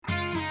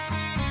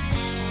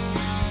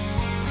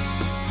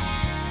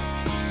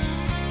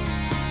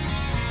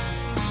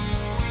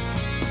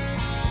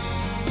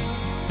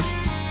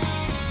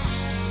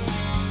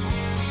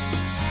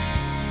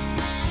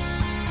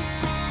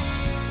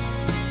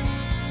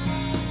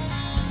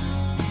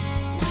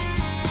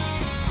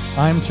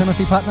I'm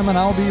Timothy Putnam, and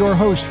I'll be your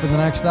host for the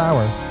next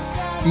hour.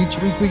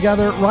 Each week we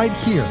gather right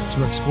here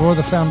to explore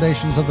the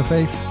foundations of the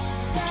faith,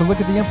 to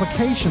look at the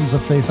implications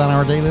of faith on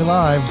our daily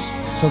lives,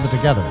 so that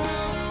together,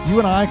 you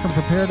and I can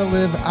prepare to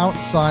live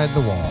outside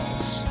the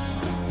walls.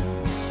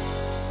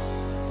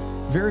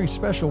 Very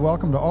special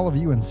welcome to all of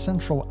you in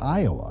Central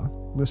Iowa,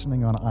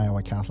 listening on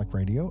Iowa Catholic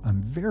Radio.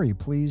 I'm very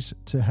pleased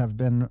to have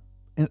been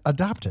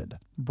adopted,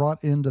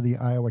 brought into the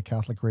Iowa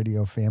Catholic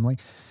Radio family,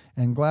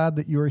 and glad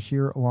that you are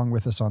here along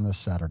with us on this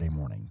Saturday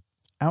morning.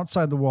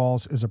 Outside the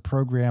Walls is a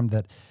program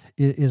that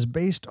is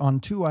based on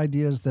two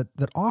ideas that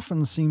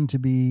often seem to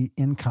be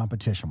in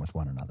competition with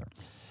one another.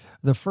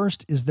 The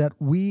first is that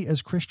we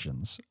as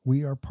Christians,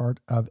 we are part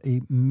of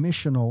a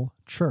missional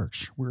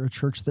church. We're a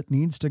church that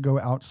needs to go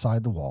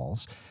outside the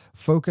walls,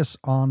 focus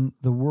on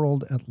the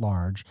world at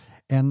large,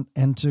 and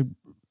to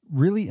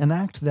really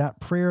enact that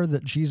prayer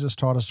that Jesus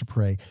taught us to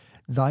pray.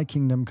 Thy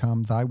kingdom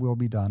come, thy will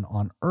be done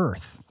on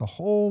earth, the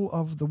whole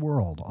of the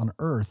world on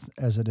earth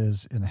as it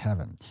is in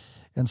heaven.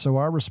 And so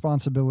our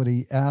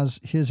responsibility as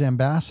his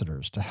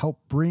ambassadors to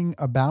help bring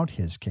about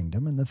his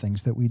kingdom in the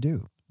things that we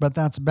do. But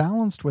that's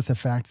balanced with the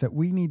fact that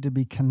we need to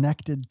be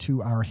connected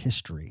to our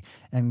history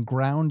and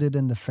grounded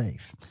in the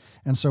faith.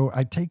 And so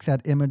I take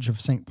that image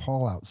of St.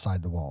 Paul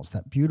outside the walls,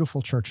 that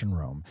beautiful church in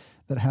Rome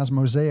that has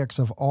mosaics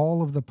of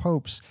all of the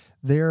popes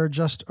there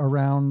just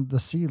around the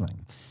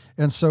ceiling.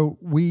 And so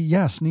we,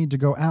 yes, need to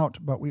go out,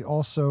 but we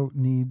also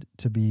need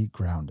to be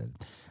grounded.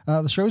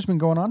 The show's been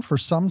going on for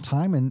some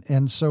time,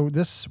 and so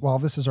while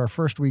this is our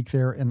first week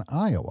there in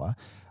Iowa,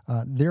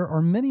 there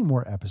are many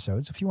more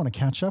episodes. If you want to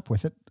catch up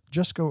with it,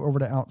 just go over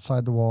to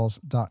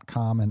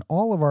OutsideTheWalls.com, and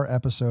all of our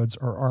episodes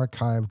are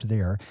archived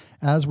there,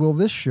 as will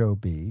this show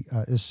be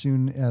as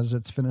soon as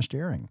it's finished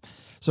airing.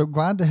 So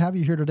glad to have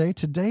you here today.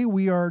 Today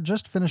we are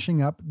just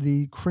finishing up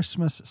the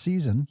Christmas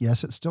season.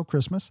 Yes, it's still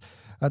Christmas.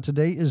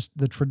 Today is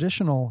the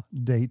traditional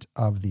date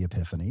of the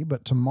Epiphany,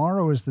 but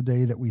tomorrow is the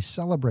day that we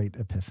celebrate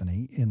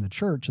Epiphany in the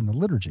church, in the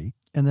liturgy.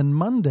 And then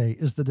Monday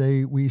is the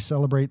day we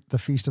celebrate the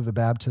Feast of the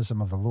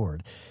Baptism of the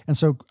Lord. And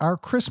so our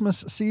Christmas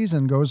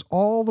season goes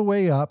all the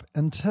way up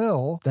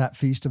until that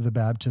Feast of the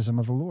Baptism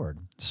of the Lord.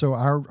 So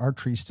our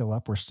tree's still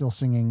up. We're still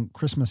singing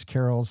Christmas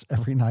carols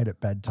every night at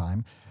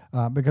bedtime.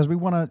 Because we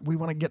want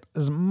to get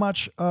as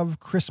much of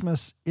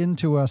Christmas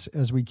into us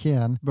as we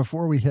can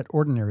before we hit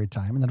ordinary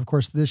time. And then, of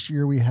course, this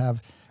year we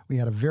had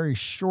a very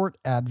short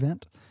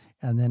Advent,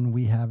 and then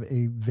we have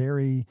a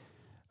very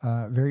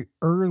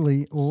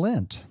early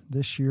Lent.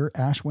 This year,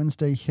 Ash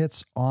Wednesday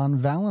hits on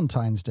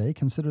Valentine's Day.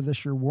 Consider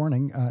this your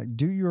warning.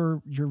 Do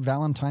your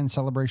Valentine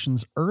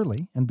celebrations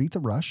early and beat the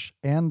rush,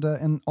 and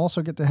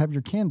also get to have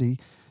your candy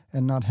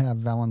and not have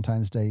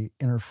Valentine's Day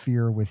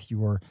interfere with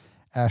your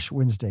Ash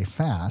Wednesday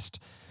fast.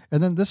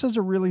 And then this is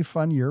a really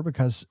fun year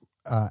because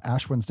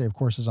Ash Wednesday, of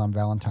course, is on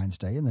Valentine's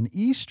Day, and then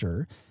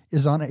Easter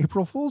is on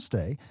April Fool's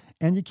Day,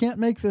 and you can't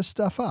make this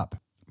stuff up.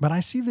 But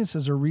I see this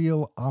as a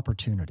real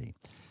opportunity.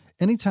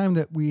 Anytime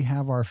that we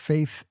have our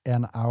faith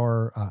and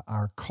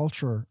our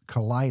culture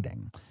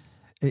colliding,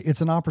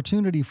 it's an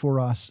opportunity for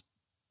us,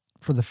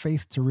 for the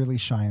faith to really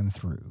shine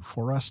through,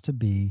 for us to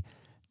be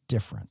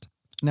different.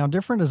 Now,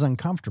 different is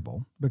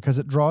uncomfortable because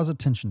it draws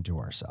attention to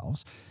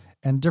ourselves.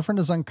 And different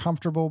is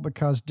uncomfortable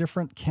because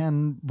different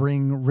can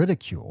bring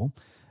ridicule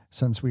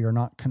since we are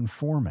not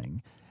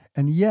conforming.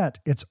 And yet,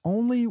 it's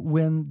only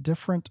when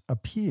different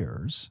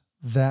appears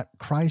that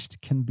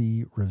Christ can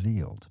be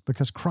revealed,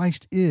 because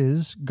Christ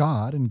is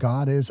God and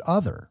God is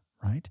other,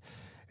 right?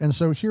 And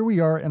so here we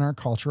are in our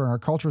culture, and our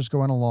culture is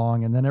going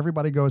along, and then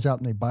everybody goes out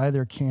and they buy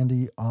their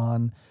candy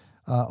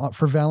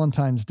for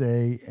Valentine's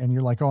Day, and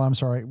you're like, oh, I'm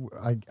sorry,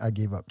 I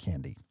gave up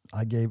candy.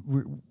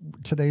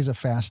 Today's a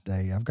fast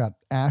day. I've got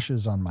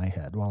ashes on my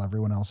head while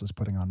everyone else is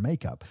putting on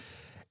makeup.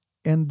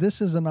 And this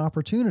is an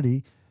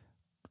opportunity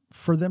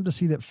for them to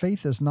see that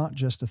faith is not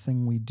just a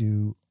thing we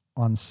do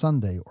on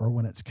Sunday or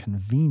when it's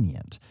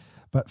convenient,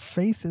 but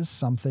faith is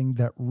something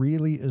that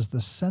really is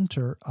the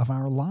center of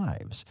our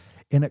lives.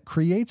 And it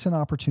creates an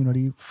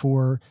opportunity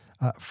for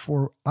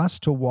us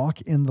to walk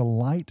in the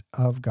light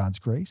of God's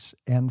grace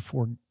and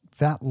for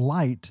that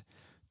light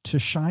to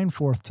shine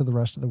forth to the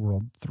rest of the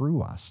world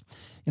through us.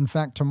 In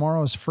fact,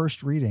 tomorrow's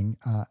first reading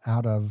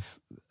out of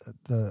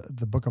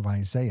the book of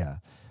Isaiah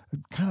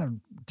kind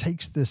of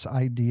takes this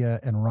idea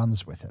and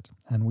runs with it.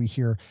 And we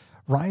hear,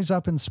 "Rise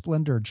up in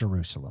splendor,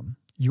 Jerusalem.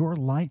 Your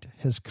light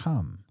has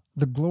come.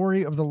 The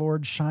glory of the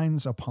Lord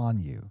shines upon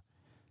you.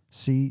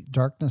 See,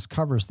 darkness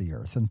covers the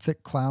earth, and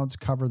thick clouds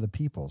cover the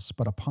peoples.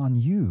 But upon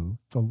you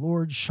the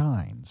Lord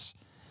shines,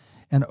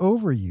 and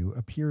over you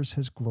appears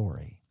his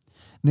glory.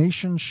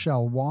 Nations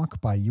shall walk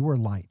by your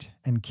light,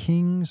 and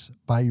kings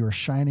by your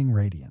shining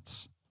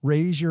radiance.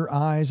 Raise your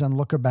eyes and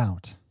look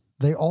about.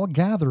 They all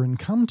gather and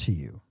come to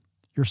you.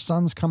 Your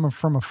sons come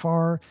from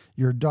afar,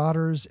 your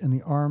daughters in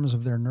the arms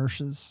of their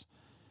nurses.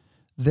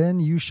 Then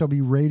you shall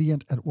be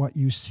radiant at what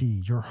you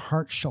see. Your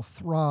heart shall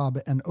throb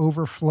and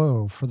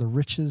overflow, for the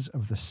riches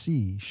of the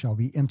sea shall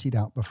be emptied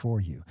out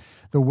before you.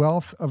 The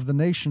wealth of the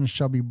nations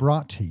shall be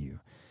brought to you.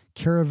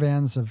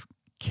 Caravans of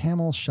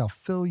Camels shall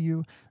fill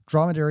you,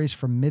 dromedaries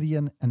from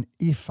Midian and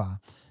Ephah.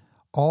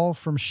 All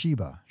from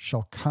Sheba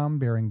shall come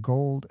bearing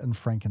gold and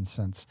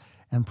frankincense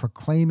and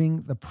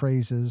proclaiming the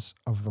praises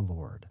of the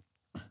Lord.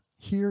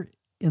 Here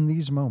in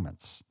these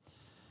moments,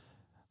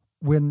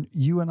 when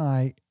you and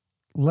I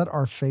let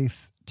our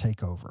faith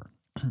take over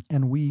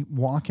and we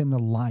walk in the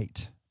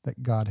light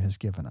that God has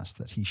given us,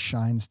 that he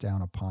shines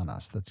down upon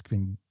us, that's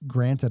been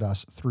granted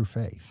us through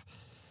faith,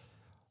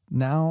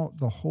 now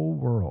the whole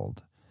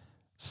world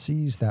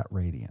sees that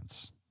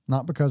radiance,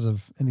 not because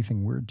of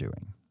anything we're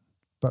doing,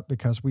 but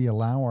because we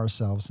allow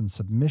ourselves in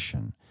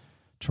submission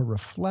to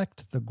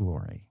reflect the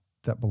glory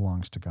that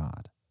belongs to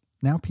God.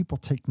 Now people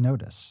take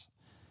notice.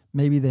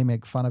 Maybe they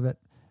make fun of it.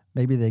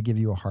 Maybe they give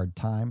you a hard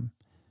time.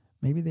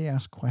 Maybe they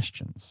ask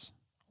questions.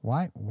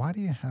 Why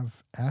do you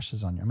have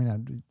ashes on you? I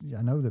mean,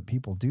 I know that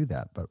people do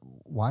that, but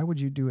why would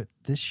you do it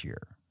this year?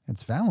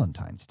 It's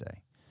Valentine's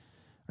Day.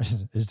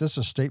 Is this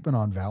a statement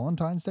on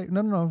Valentine's Day?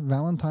 No.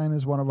 Valentine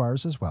is one of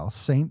ours as well.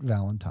 Saint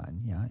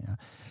Valentine. Yeah.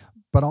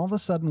 But all of a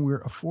sudden,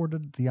 we're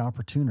afforded the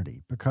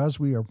opportunity, because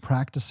we are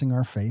practicing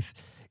our faith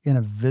in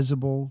a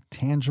visible,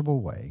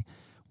 tangible way.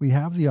 We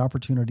have the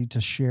opportunity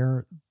to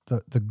share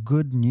the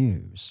good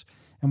news.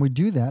 And we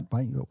do that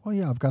by,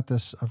 I've got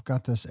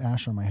this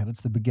ash on my head.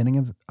 It's the beginning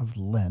of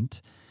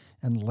Lent.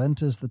 And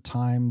Lent is the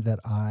time that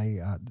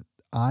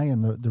I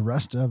and the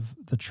rest of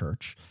the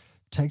church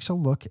takes a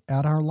look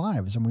at our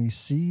lives, and we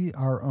see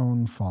our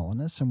own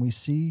fallenness, and we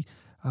see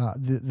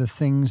the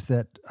things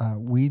that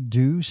we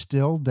do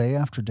still day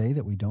after day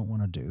that we don't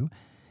want to do.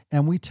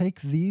 And we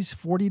take these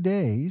 40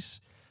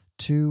 days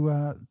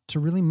to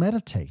really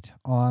meditate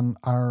on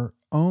our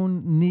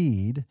own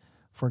need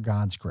for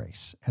God's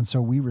grace. And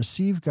so we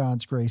receive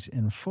God's grace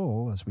in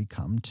full as we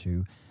come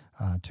to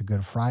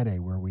Good Friday,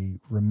 where we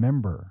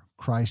remember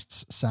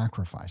Christ's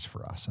sacrifice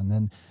for us. And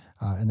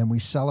then we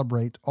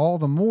celebrate all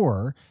the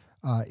more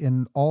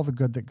in all the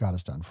good that God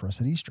has done for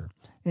us at Easter.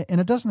 And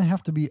it doesn't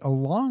have to be a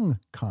long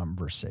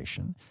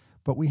conversation,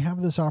 but we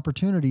have this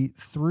opportunity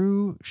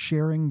through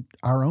sharing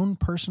our own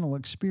personal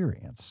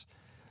experience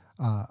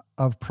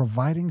of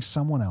providing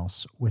someone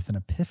else with an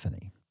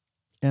epiphany.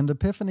 And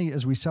Epiphany,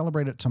 as we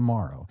celebrate it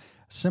tomorrow,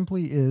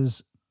 simply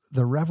is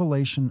the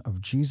revelation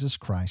of Jesus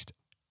Christ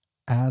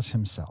as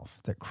himself,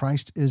 that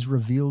Christ is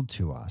revealed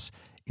to us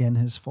in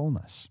his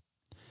fullness.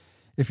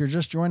 If you're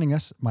just joining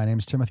us, my name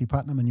is Timothy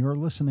Putnam, and you're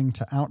listening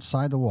to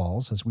Outside the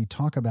Walls as we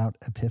talk about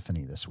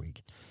Epiphany this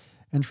week.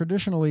 And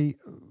traditionally,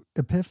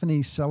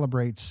 Epiphany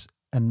celebrates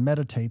and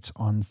meditates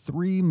on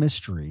three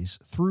mysteries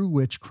through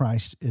which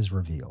Christ is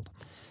revealed.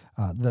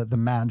 The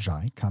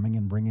Magi coming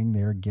and bringing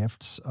their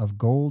gifts of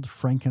gold,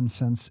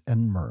 frankincense,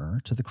 and myrrh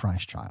to the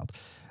Christ child.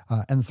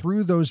 And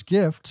through those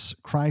gifts,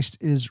 Christ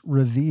is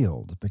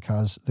revealed,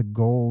 because the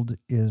gold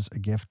is a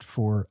gift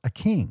for a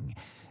king,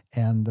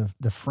 and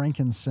the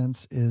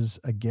frankincense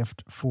is a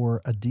gift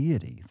for a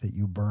deity that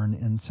you burn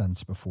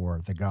incense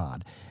before the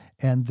god.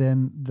 And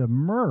then the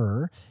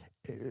myrrh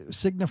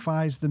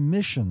signifies the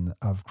mission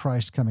of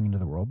Christ coming into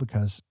the world,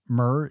 because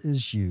myrrh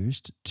is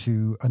used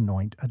to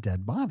anoint a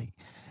dead body.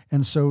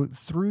 And so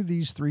through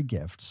these three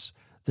gifts,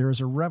 there is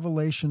a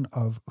revelation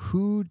of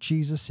who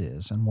Jesus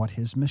is and what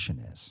his mission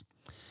is.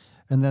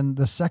 And then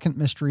the second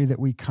mystery that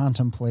we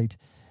contemplate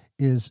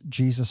is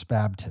Jesus'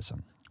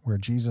 baptism, where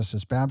Jesus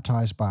is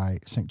baptized by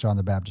St. John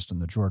the Baptist in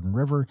the Jordan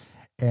River,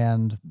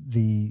 and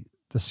the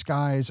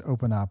skies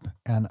open up,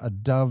 and a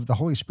dove, the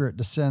Holy Spirit,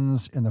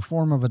 descends in the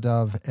form of a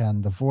dove,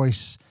 and the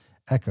voice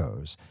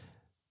echoes,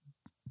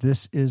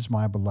 "This is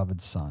my beloved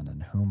Son,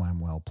 in whom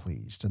I'm well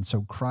pleased." And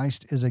so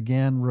Christ is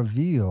again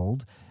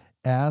revealed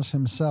as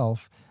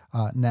himself,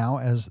 now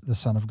as the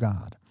Son of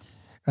God.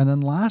 And then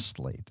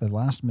lastly, the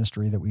last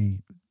mystery that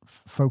we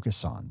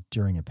focus on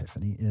during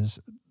Epiphany is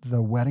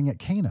the wedding at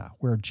Cana,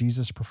 where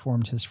Jesus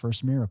performed his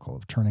first miracle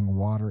of turning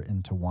water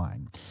into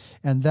wine.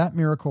 And that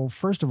miracle,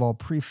 first of all,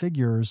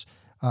 prefigures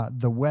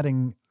the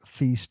wedding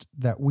feast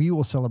that we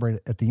will celebrate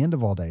at the end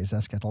of all days,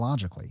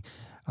 eschatologically.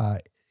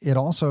 It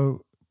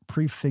also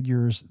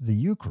prefigures the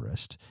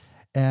Eucharist,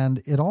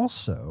 and it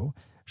also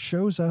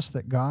shows us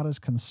that God is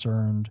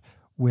concerned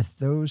with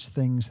those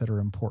things that are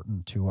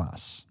important to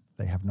us.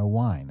 They have no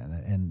wine,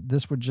 and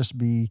this would just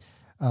be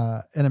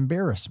an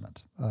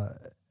embarrassment.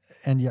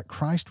 And yet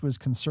Christ was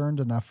concerned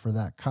enough for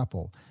that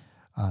couple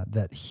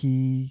that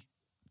he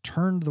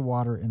turned the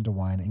water into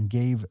wine and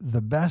gave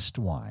the best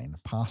wine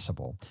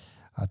possible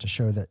to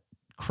show that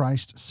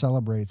Christ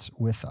celebrates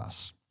with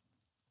us.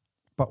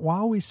 But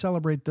while we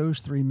celebrate those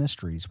three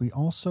mysteries, we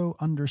also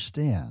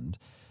understand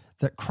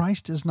that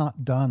Christ is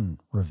not done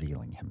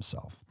revealing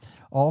himself.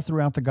 All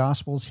throughout the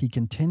Gospels, he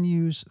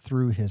continues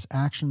through his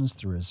actions,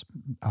 through his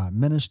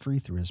ministry,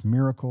 through his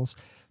miracles,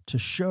 to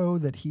show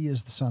that he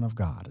is the Son of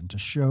God, and to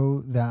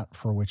show that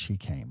for which he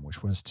came,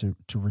 which was to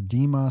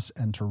redeem us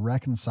and to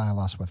reconcile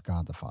us with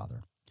God the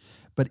Father.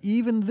 But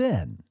even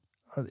then,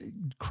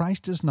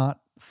 Christ is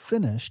not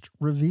finished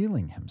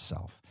revealing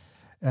himself.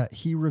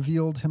 He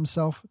revealed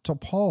himself to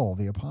Paul,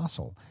 the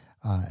apostle,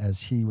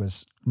 as he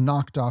was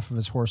knocked off of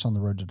his horse on the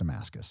road to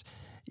Damascus.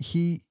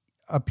 He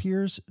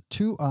appears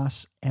to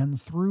us and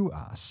through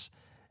us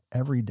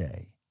every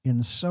day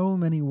in so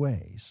many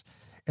ways.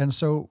 And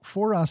so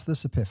for us,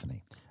 this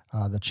Epiphany,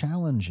 the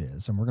challenge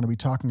is, and we're going to be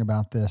talking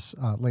about this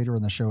later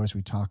in the show as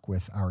we talk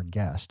with our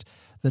guest,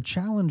 the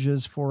challenge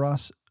is for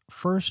us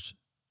first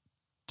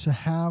to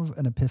have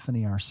an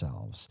epiphany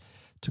ourselves,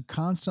 to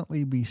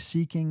constantly be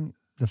seeking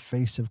the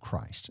face of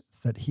Christ,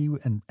 that he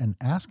and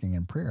asking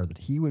in prayer that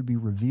he would be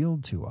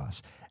revealed to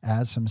us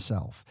as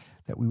himself,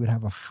 that we would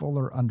have a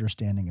fuller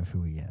understanding of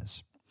who he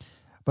is.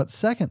 But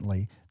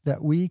secondly,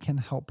 that we can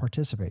help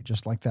participate,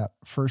 just like that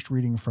first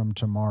reading from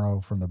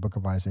tomorrow from the book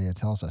of Isaiah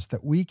tells us,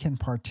 that we can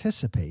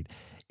participate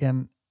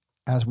in,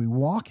 as we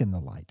walk in the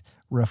light,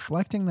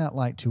 reflecting that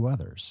light to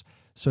others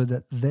so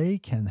that they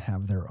can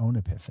have their own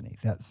epiphany,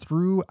 that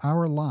through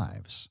our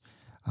lives,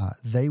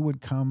 they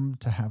would come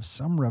to have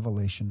some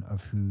revelation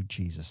of who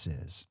Jesus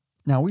is.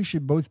 Now, we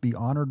should both be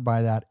honored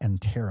by that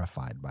and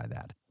terrified by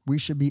that. We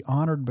should be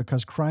honored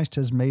because Christ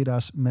has made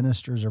us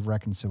ministers of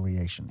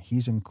reconciliation.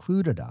 He's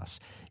included us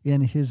in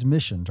his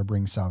mission to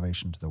bring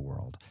salvation to the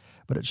world.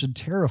 But it should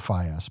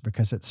terrify us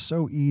because it's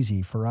so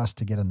easy for us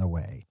to get in the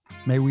way.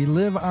 May we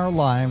live our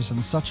lives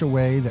in such a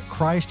way that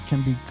Christ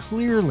can be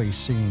clearly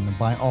seen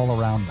by all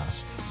around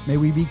us. May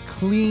we be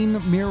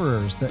clean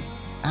mirrors that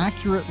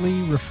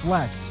accurately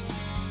reflect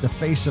the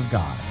face of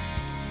God.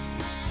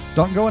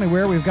 Don't go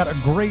anywhere. We've got a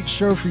great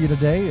show for you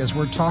today as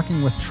we're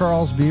talking with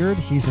Charles Beard.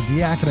 He's a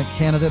diaconate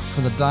candidate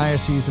for the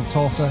Diocese of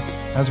Tulsa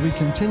as we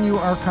continue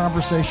our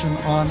conversation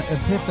on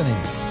Epiphany.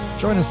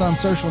 Join us on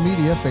social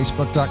media,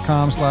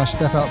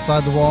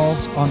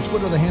 facebook.com/stepoutsidethewalls. On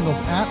Twitter, the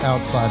handle's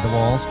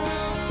 @OutsideTheWalls.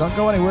 Don't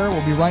go anywhere.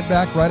 We'll be right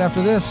back right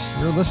after this.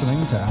 You're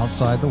listening to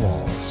Outside the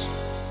Walls.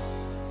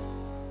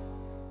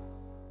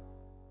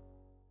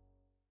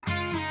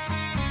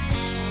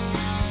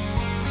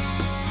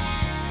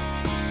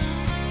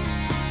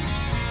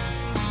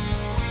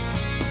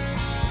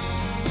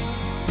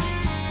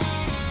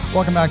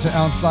 Welcome back to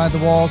Outside the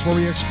Walls, where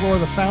we explore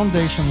the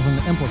foundations and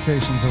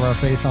implications of our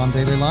faith on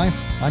daily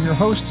life. I'm your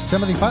host,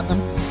 Timothy Putnam.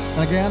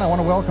 And again, I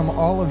want to welcome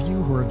all of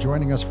you who are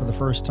joining us for the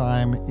first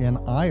time in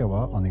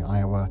Iowa on the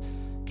Iowa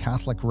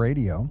Catholic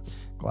Radio.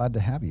 Glad to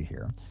have you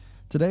here.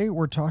 Today,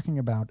 we're talking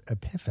about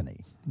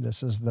Epiphany.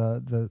 This is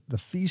the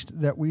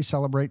feast that we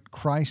celebrate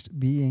Christ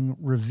being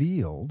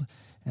revealed,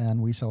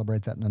 and we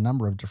celebrate that in a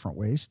number of different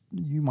ways.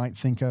 You might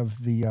think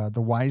of the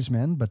wise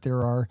men, but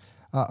there are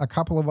a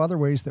couple of other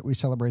ways that we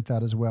celebrate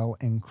that as well,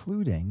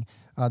 including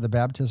the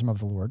baptism of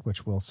the Lord,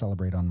 which we'll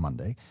celebrate on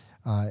Monday,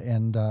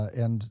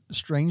 and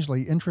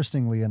strangely,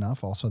 interestingly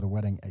enough, also the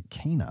wedding at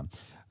Cana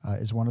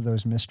is one of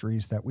those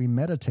mysteries that we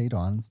meditate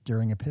on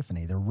during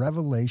Epiphany, the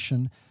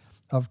revelation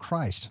of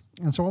Christ.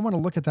 And so I want to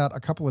look at that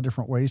a couple of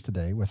different ways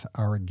today with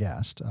our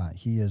guest.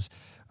 He is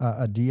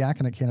a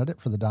diaconate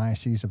candidate for the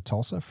Diocese of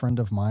Tulsa, a friend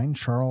of mine,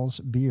 Charles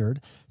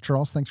Beard.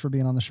 Charles, thanks for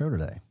being on the show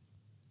today.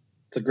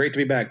 It's great to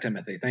be back,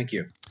 Timothy. Thank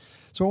you.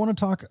 So I want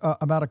to talk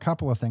about a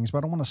couple of things,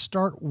 but I want to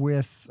start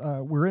with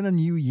we're in a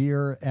new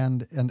year,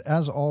 and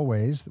as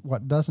always,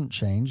 what doesn't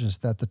change is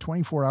that the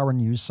 24-hour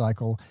news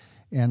cycle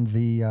and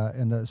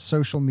the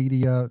social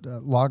media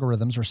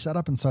logarithms are set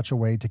up in such a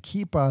way to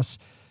keep us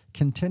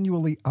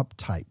continually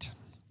uptight.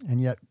 And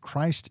yet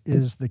Christ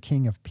is the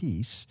King of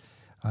peace,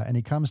 and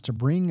he comes to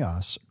bring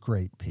us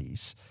great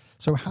peace.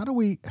 So how do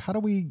we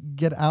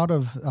get out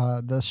of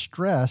the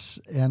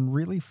stress and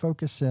really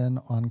focus in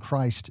on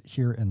Christ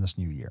here in this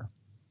new year?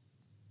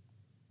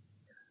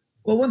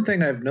 Well, one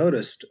thing I've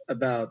noticed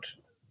about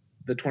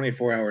the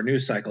 24-hour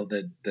news cycle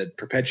that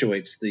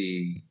perpetuates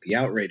the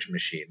outrage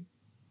machine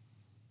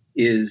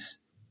is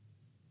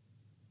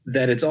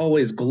that it's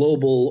always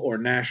global or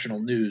national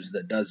news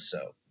that does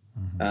so.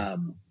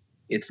 Mm-hmm.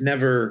 It's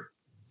never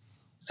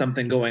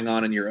something going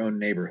on in your own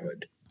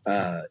neighborhood.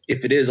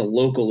 If it is a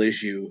local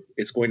issue,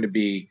 it's going to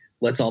be,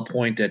 let's all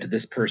point at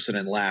this person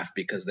and laugh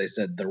because they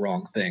said the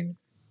wrong thing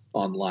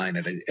online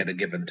at a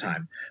given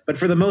time. But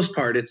for the most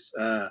part, it's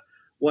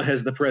what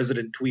has the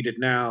president tweeted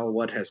now?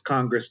 What has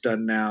Congress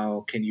done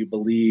now? Can you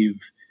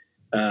believe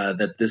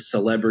that this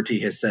celebrity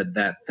has said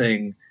that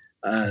thing?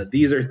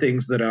 These are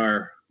things that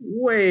are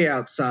way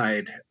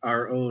outside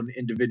our own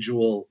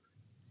individual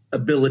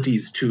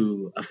abilities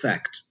to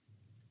affect.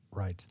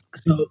 Right.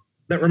 So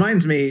that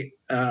reminds me,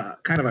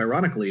 kind of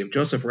ironically, of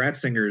Joseph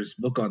Ratzinger's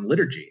book on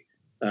liturgy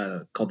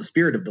called The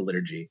Spirit of the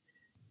Liturgy.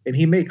 And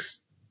he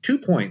makes 2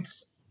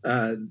 points.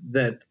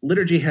 That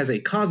liturgy has a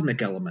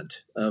cosmic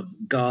element of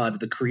God,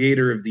 the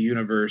creator of the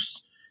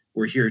universe.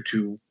 We're here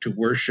to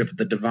worship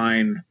the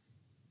divine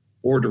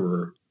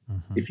orderer,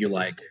 mm-hmm. if you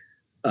like,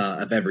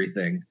 of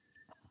everything.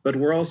 But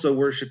we're also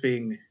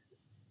worshiping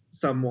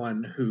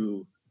someone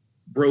who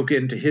broke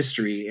into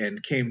history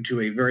and came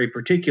to a very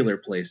particular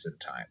place in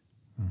time,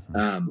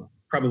 mm-hmm.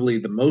 Probably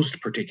the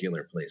most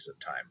particular place in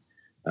time.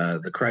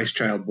 The Christ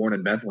child born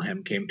in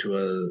Bethlehem came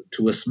to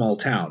a small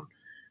town.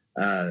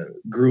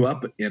 Grew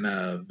up in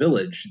a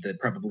village that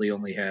probably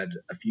only had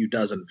a few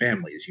dozen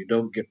families. You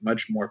don't get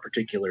much more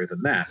particular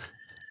than that.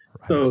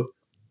 Right. So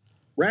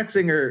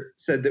Ratzinger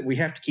said that we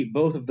have to keep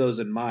both of those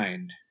in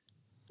mind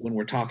when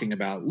we're talking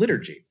about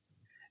liturgy.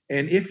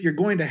 And if you're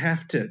going to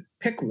have to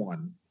pick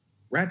one,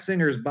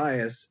 Ratzinger's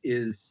bias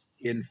is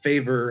in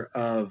favor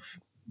of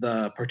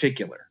the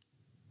particular,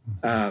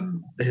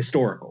 the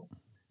historical.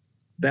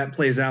 That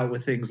plays out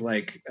with things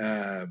like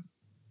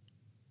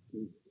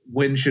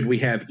when should we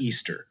have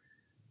Easter?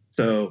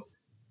 So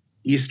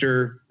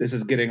Easter, this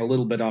is getting a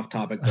little bit off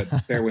topic,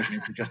 but bear with me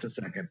for just a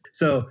second.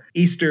 So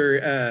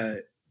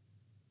Easter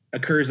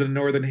occurs in the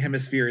northern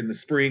hemisphere in the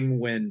spring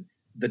when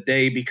the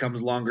day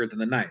becomes longer than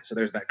the night. So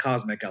there's that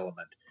cosmic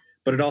element.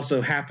 But it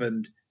also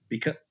happened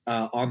because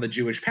on the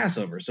Jewish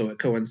Passover, so it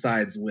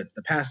coincides with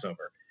the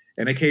Passover.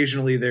 And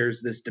occasionally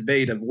there's this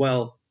debate of,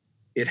 well,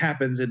 it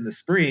happens in the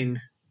spring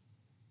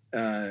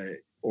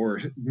or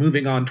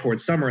moving on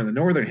towards summer in the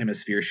northern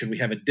hemisphere. Should we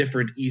have a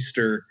different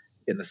Easter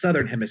in the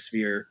southern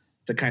hemisphere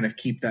to kind of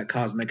keep that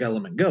cosmic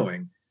element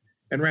going?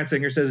 And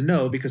Ratzinger says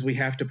no, because we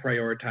have to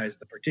prioritize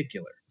the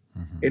particular.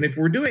 Mm-hmm. And if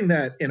we're doing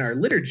that in our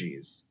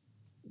liturgies,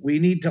 we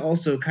need to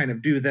also kind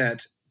of do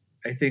that,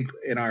 I think,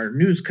 in our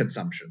news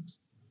consumptions.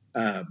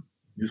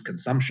 News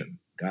consumption,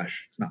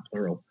 gosh, it's not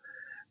plural.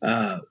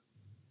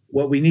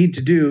 What we need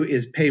to do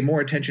is pay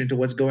more attention to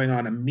what's going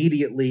on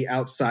immediately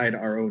outside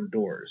our own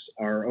doors,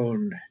 our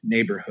own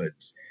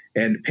neighborhoods,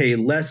 and pay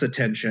less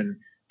attention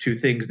to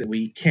things that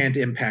we can't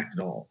impact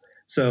at all.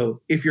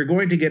 So if you're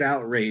going to get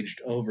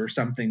outraged over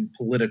something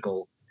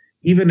political,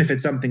 even if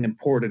it's something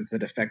important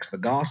that affects the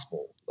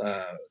gospel,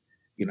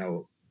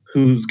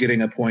 who's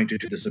getting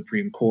appointed to the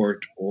Supreme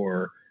Court,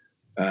 or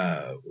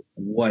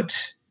what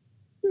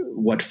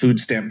food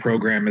stamp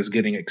program is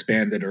getting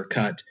expanded or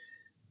cut,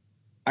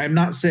 I'm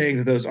not saying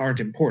that those aren't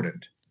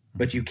important,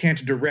 but you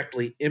can't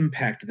directly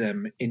impact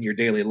them in your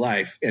daily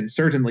life. And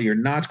certainly you're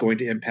not going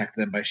to impact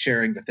them by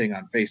sharing the thing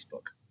on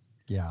Facebook.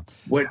 Yeah.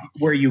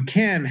 Where you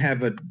can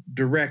have a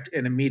direct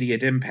and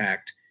immediate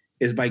impact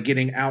is by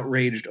getting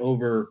outraged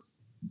over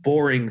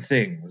boring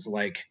things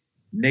like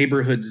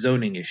neighborhood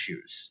zoning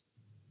issues.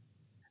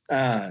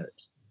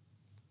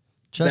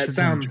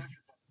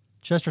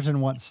 Chesterton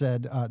once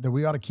said that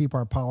we ought to keep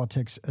our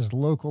politics as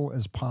local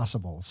as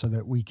possible so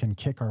that we can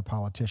kick our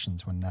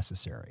politicians when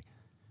necessary.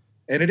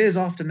 And it is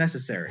often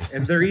necessary,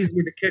 and they're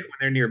easier to kick when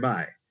they're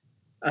nearby.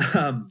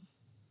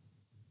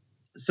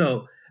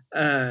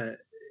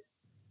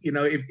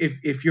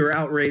 If you're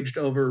outraged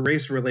over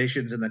race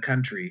relations in the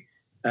country,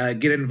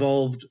 get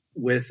involved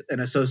with an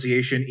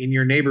association in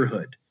your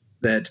neighborhood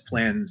that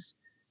plans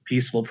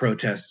peaceful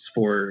protests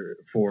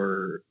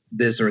for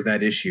this or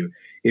that issue.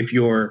 If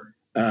you're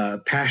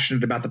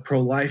passionate about the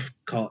pro-life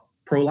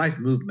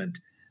movement,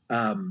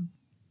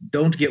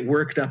 don't get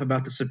worked up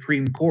about the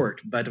Supreme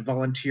Court, but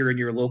volunteer in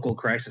your local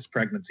crisis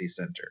pregnancy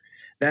center.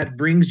 That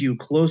brings you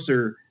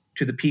closer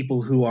to the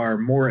people who are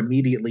more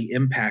immediately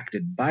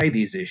impacted by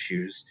these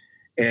issues,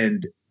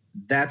 and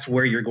that's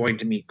where you're going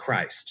to meet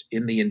Christ,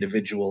 in the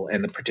individual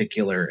and the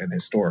particular and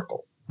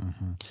historical.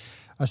 Mm-hmm.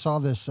 I saw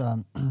this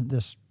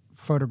this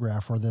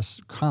photograph or this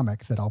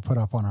comic that I'll put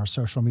up on our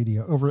social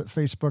media over at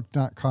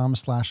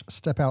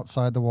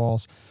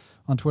facebook.com/stepoutside-the-walls.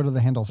 On Twitter,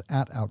 the handle's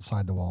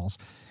 @OutsideTheWalls.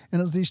 And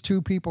it's these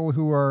two people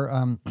who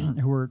are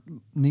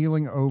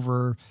kneeling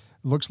over,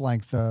 looks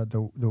like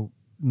the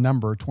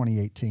number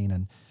 2018,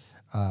 and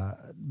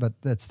but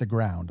that's the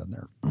ground, and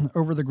they're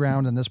over the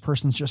ground, and this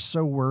person's just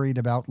so worried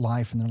about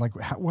life, and they're like,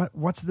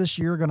 what's this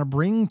year going to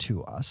bring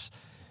to us?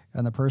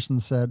 And the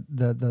person said,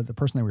 the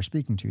person they were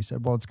speaking to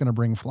said, well, it's going to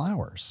bring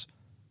flowers.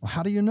 Well,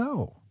 how do you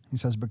know? He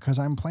says, because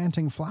I'm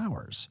planting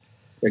flowers.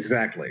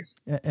 Exactly.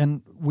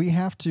 And we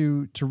have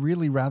to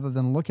really, rather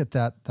than look at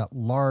that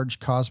large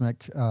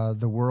cosmic,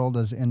 the world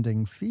as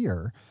ending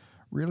fear,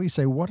 really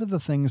say, what are the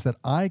things that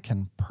I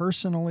can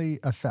personally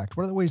affect?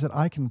 What are the ways that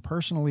I can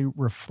personally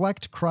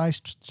reflect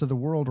Christ to the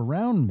world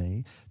around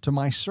me, to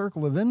my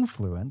circle of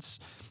influence,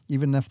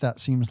 even if that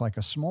seems like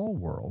a small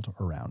world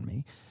around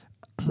me?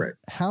 Right.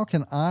 How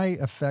can I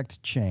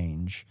affect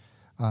change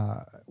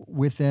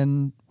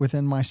within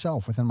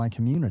myself, within my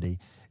community?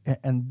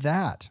 And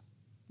that,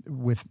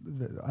 with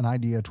an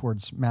idea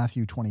towards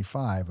Matthew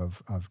 25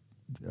 of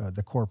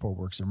the corporal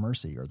works of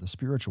mercy, or the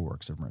spiritual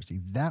works of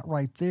mercy, that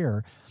right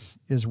there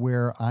is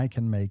where I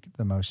can make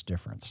the most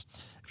difference.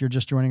 If you're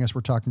just joining us,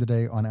 we're talking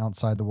today on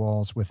Outside the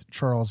Walls with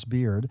Charles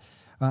Beard.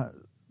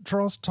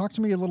 Charles, talk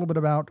to me a little bit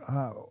about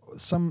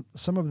some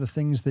of the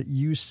things that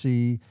you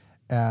see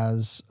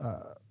as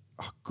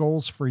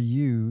goals for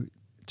you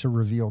to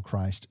reveal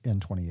Christ in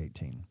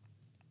 2018.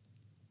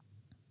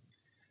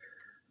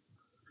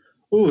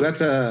 Ooh,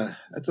 that's a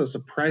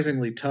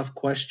surprisingly tough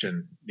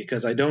question,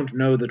 because I don't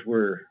know that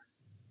we're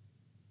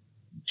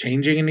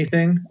changing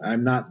anything.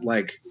 I'm not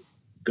like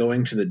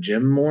going to the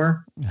gym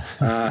more,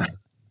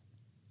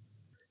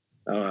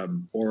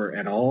 or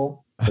at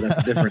all. But that's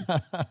a different.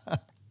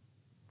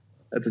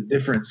 That's a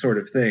different sort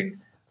of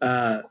thing.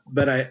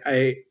 But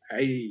I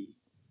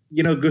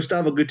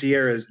Gustavo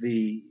Gutierrez,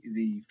 the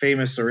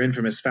famous or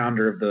infamous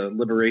founder of the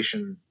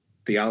liberation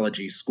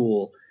theology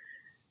school,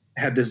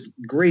 had this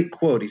great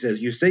quote. He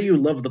says, "You say you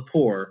love the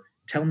poor,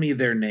 tell me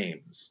their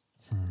names."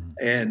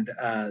 And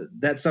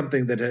that's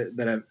something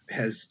that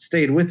has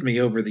stayed with me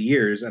over the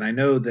years. And I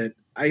know that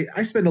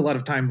I spend a lot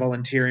of time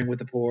volunteering with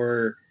the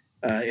poor.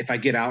 If I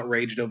get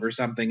outraged over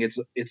something,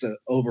 it's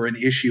over an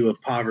issue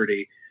of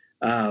poverty.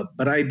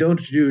 But I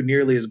don't do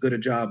nearly as good a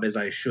job as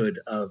I should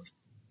of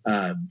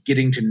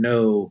getting to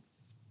know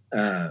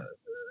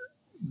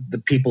the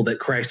people that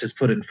Christ has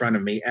put in front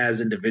of me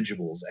as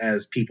individuals,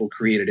 as people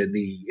created in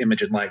the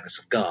image and likeness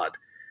of God.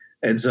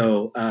 And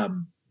so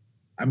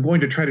I'm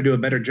going to try to do a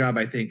better job,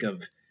 I think,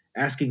 of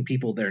asking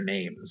people their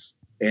names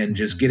and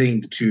just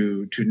getting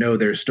to know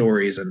their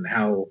stories and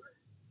how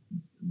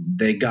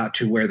they got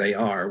to where they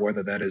are,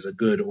 whether that is a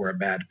good or a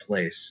bad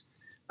place.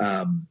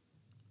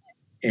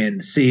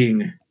 And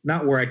seeing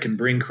not where I can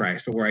bring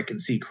Christ, but where I can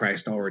see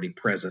Christ already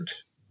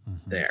present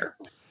there.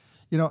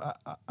 You know,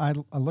 I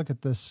look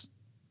at this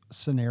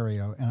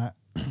scenario, and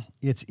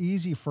it's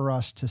easy for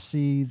us to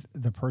see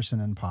the person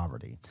in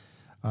poverty,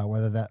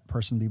 whether that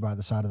person be by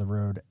the side of the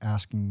road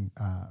asking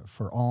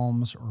for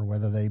alms, or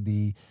whether they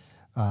be,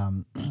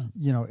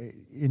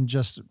 in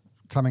just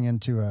coming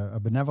into a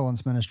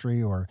benevolence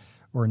ministry, or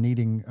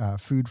needing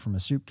food from a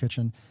soup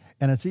kitchen.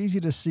 And it's easy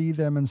to see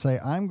them and say,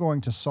 I'm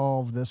going to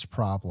solve this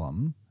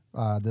problem,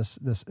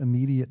 this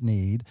immediate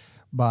need,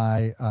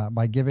 by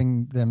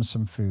giving them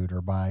some food,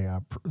 or by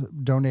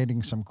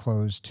donating some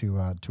clothes to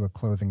a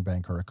clothing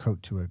bank, or a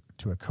coat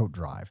to a coat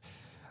drive.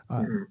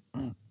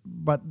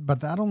 But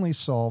that only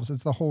solves,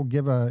 it's the whole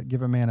give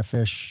a man a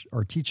fish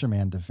or teach a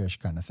man to fish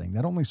kind of thing.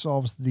 That only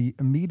solves the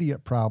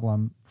immediate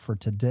problem for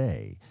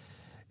today.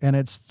 And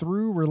it's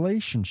through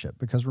relationship,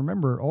 because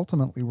remember,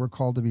 ultimately we're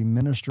called to be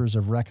ministers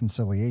of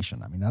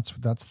reconciliation. I mean, that's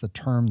the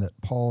term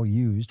that Paul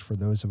used for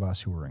those of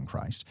us who are in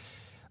Christ.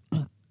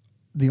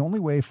 The only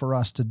way for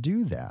us to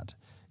do that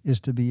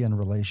is to be in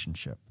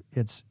relationship.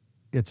 It's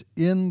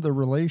in the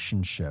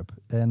relationship,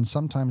 and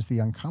sometimes the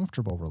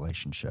uncomfortable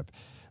relationship,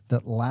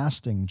 that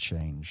lasting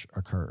change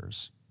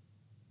occurs.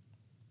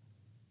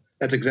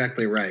 That's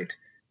exactly right.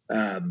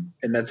 And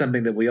that's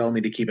something that we all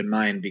need to keep in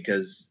mind,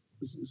 because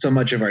so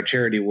much of our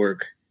charity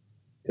work,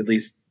 at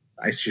least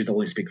I should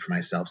only speak for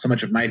myself, so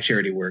much of my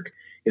charity work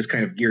is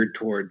kind of geared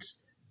towards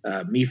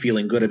me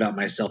feeling good about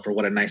myself for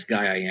what a nice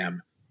guy I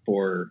am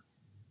for,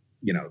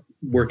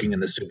 working in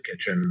the soup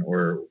kitchen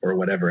or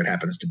whatever it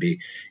happens to be.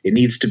 It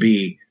needs to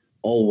be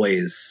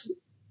always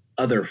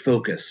other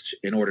focused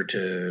in order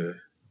to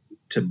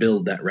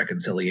build that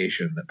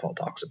reconciliation that Paul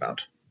talks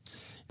about.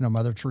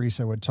 Mother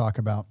Teresa would talk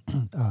about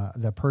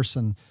the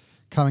person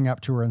coming up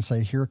to her and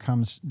say, here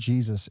comes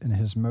Jesus in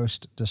his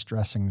most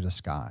distressing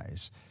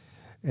disguise.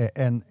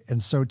 And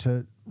so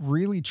to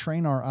really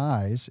train our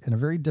eyes in a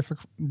very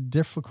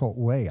difficult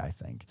way, I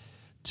think,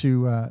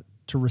 to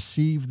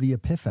receive the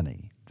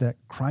epiphany that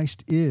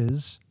Christ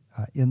is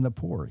in the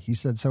poor. He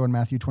said so in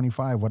Matthew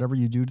 25, whatever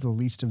you do to the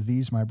least of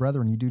these, my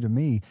brethren, you do to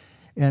me.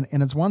 And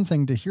it's one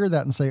thing to hear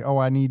that and say, oh,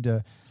 I need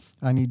to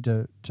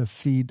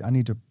feed, I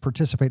need to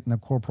participate in the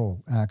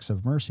corporal acts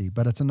of mercy.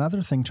 But it's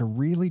another thing to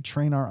really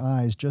train our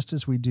eyes, just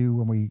as we do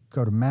when we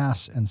go to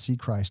Mass and see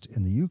Christ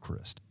in the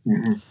Eucharist.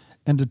 Mm-hmm.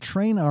 And to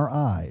train our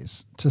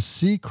eyes to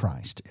see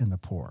Christ in the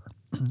poor,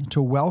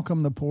 to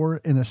welcome the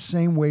poor in the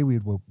same way we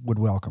would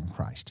welcome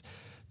Christ,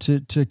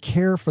 to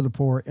care for the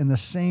poor in the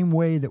same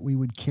way that we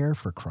would care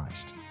for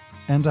Christ,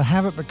 and to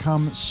have it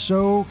become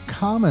so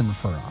common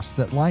for us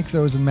that, like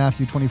those in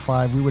Matthew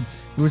 25, we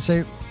would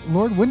say,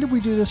 Lord, when did we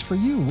do this for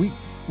you?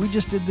 We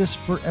just did this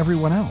for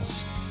everyone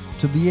else,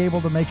 to be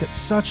able to make it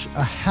such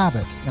a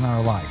habit in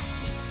our life.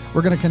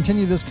 We're going to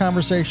continue this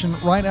conversation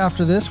right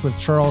after this with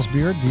Charles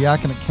Beard,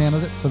 diaconate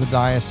candidate for the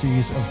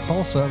Diocese of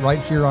Tulsa, right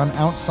here on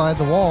Outside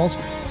the Walls.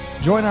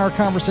 Join our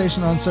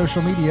conversation on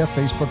social media,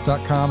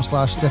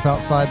 facebook.com/Step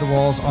Outside the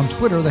Walls. On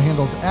Twitter, the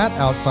handle's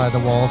 @Outside the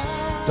Walls.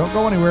 Don't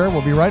go anywhere.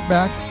 We'll be right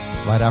back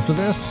right after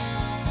this.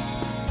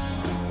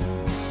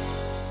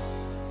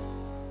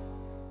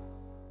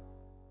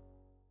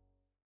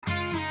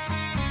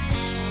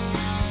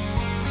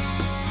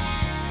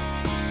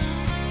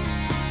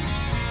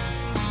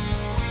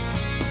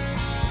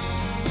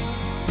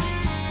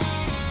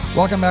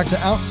 Welcome back to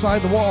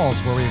Outside the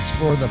Walls, where we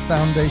explore the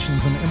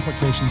foundations and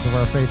implications of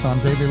our faith on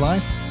daily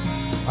life.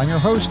 I'm your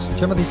host,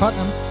 Timothy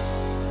Putnam,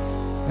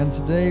 and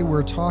today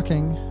we're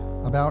talking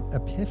about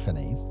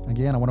Epiphany.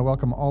 Again, I want to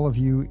welcome all of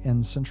you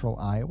in Central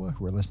Iowa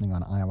who are listening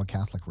on Iowa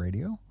Catholic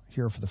Radio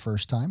here for the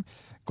first time.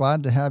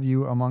 Glad to have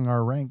you among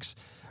our ranks.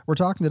 We're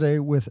talking today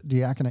with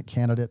diaconate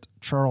candidate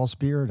Charles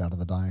Beard out of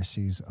the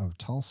Diocese of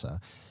Tulsa,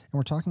 and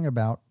we're talking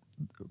about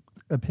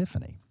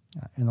Epiphany.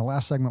 In the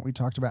last segment, we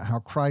talked about how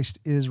Christ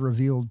is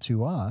revealed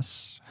to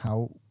us,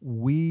 how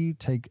we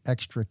take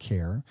extra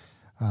care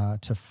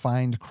to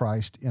find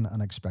Christ in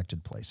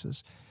unexpected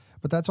places.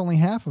 But that's only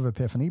half of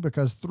Epiphany,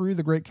 because through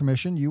the Great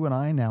Commission, you and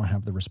I now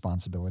have the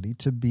responsibility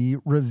to be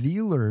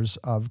revealers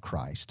of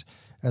Christ,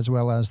 as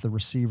well as the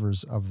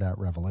receivers of that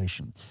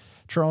revelation.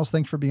 Charles,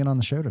 thanks for being on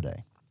the show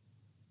today.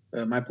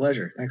 My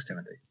pleasure. Thanks,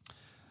 Timothy.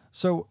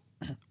 So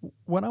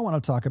what I want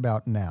to talk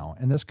about now,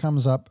 and this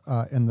comes up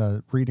in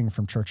the reading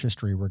from church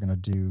history we're going to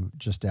do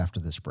just after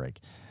this break,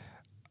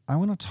 I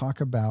want to talk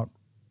about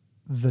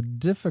the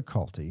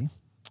difficulty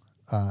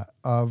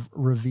of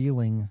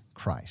revealing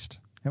Christ.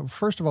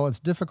 First of all, it's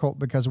difficult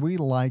because we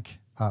like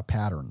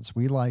patterns.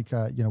 We like,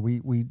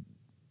 we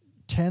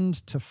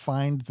tend to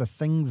find the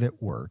thing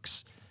that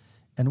works,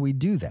 and we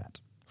do that.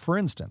 For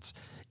instance,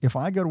 if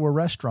I go to a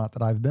restaurant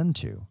that I've been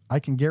to, I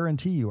can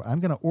guarantee you I'm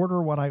going to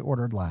order what I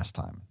ordered last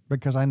time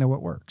because I know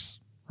it works,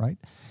 right?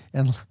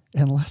 And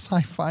unless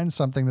I find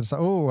something that's,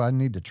 I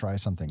need to try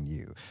something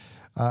new.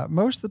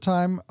 Most of the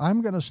time,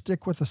 I'm going to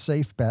stick with a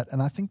safe bet,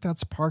 and I think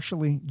that's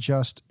partially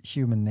just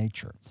human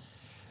nature.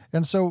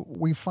 And so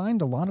we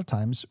find a lot of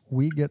times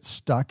we get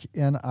stuck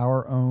in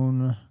our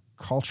own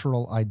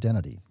cultural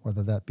identity,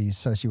 whether that be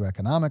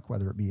socioeconomic,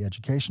 whether it be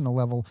educational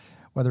level,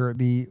 whether it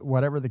be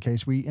whatever the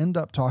case. We end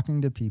up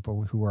talking to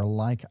people who are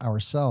like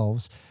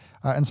ourselves,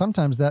 and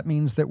sometimes that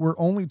means that we're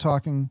only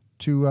talking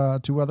to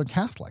other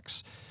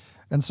Catholics.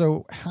 And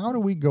so how do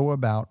we go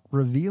about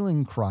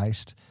revealing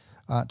Christ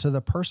to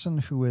the person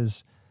who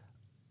is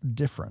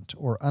different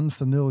or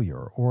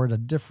unfamiliar or at a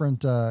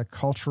different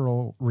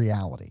cultural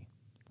reality?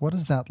 What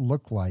does that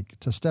look like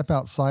to step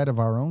outside of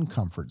our own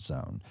comfort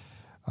zone,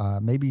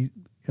 maybe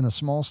in a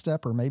small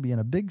step or maybe in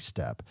a big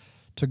step,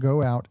 to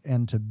go out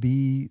and to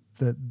be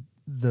the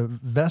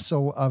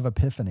vessel of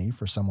Epiphany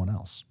for someone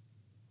else?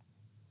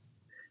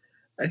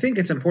 I think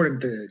it's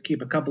important to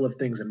keep a couple of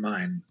things in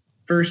mind.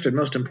 First, and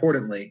most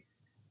importantly,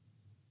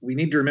 we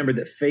need to remember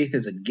that faith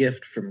is a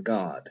gift from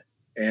God,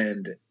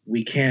 and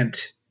we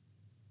can't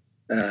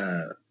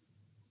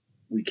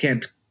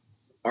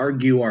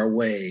argue our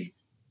way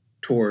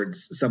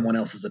towards someone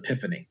else's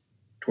epiphany,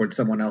 towards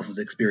someone else's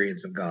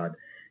experience of God.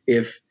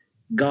 If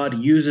God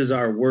uses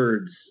our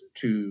words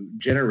to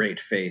generate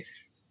faith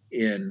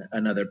in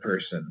another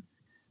person,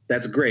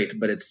 that's great,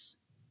 but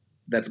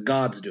that's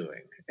God's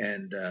doing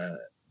and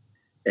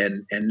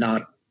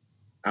not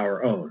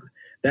our own.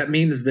 That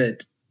means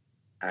that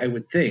I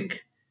would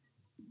think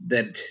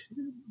that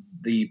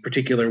the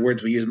particular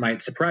words we use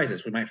might surprise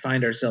us. We might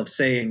find ourselves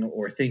saying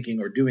or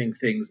thinking or doing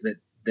things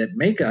that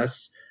make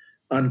us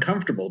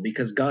uncomfortable,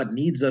 because God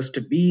needs us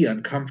to be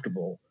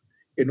uncomfortable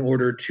in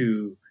order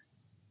to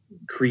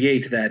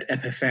create that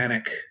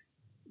epiphanic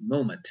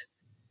moment.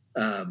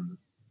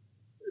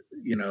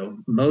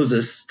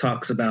 Moses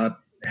talks about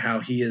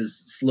how he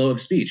is slow of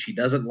speech. He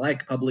doesn't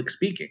like public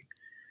speaking.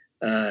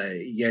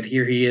 Yet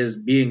here he is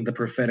being the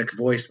prophetic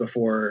voice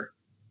before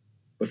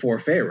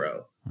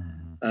Pharaoh.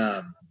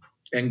 Mm-hmm.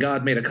 And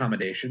God made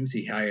accommodations.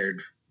 He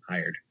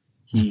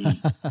He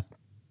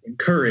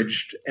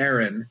encouraged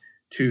Aaron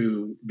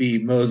to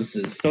be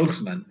Moses'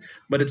 spokesman,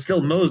 but it's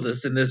still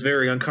Moses in this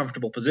very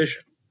uncomfortable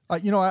position.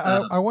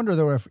 I wonder,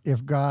 though,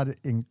 if God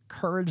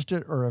encouraged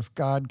it or if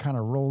God kind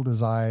of rolled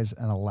his eyes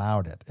and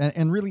allowed it.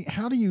 And really,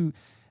 how do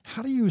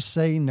you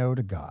say no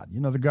to God?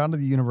 The God of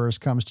the universe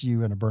comes to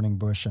you in a burning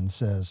bush and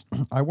says,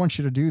 I want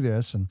you to do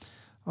this. And,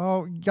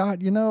 oh,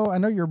 God, I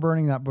know you're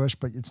burning that bush,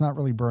 but it's not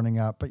really burning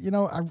up. But,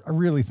 I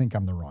really think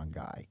I'm the wrong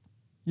guy.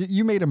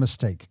 You made a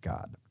mistake,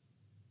 God.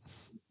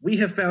 We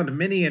have found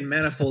many and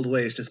manifold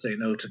ways to say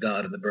no to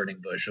God in the burning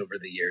bush over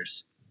the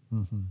years.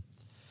 Mm-hmm.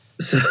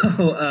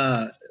 So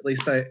at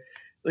least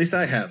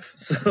I have.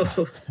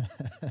 So,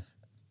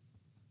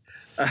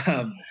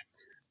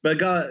 but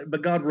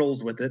God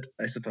rolls with it,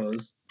 I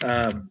suppose.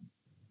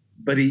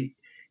 But he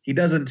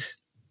doesn't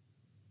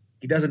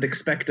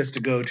expect us to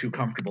go to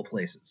comfortable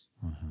places.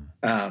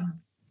 Mm-hmm.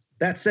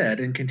 That said,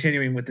 and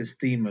continuing with this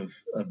theme of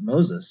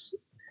Moses,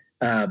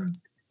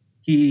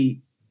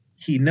 he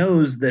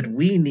knows that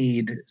we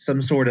need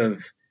some sort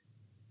of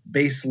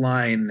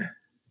baseline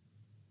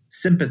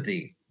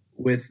sympathy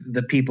with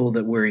the people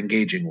that we're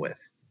engaging with.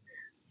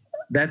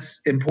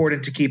 That's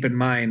important to keep in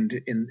mind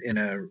in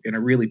a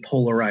really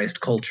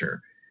polarized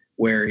culture,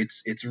 where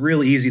it's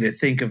really easy to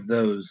think of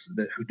those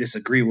who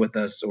disagree with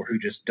us or who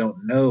just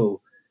don't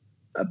know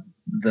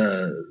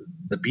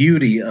the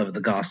beauty of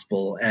the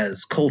gospel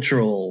as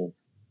cultural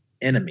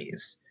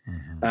enemies.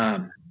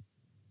 Mm-hmm.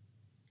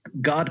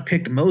 God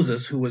picked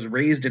Moses, who was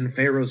raised in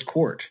Pharaoh's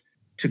court,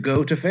 to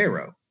go to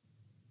Pharaoh.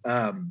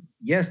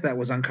 Yes, that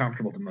was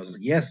uncomfortable to Moses.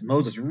 Yes,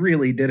 Moses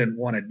really didn't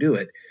want to do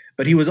it,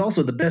 but he was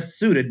also the best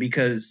suited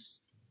because,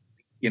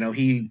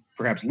 he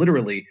perhaps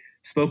literally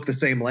spoke the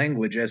same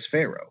language as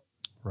Pharaoh.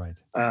 Right.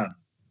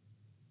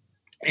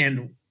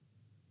 And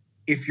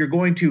if you're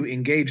going to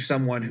engage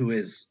someone who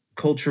is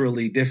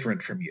culturally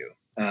different from you,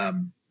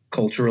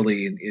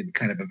 culturally in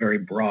kind of a very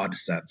broad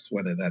sense,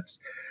 whether that's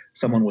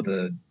someone with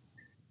a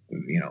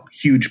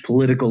huge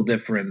political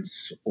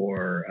difference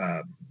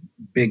or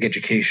big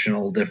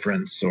educational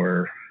difference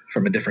or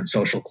from a different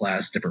social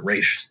class, different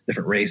race,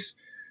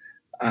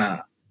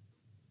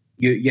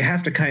 you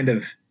have to kind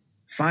of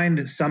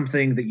find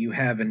something that you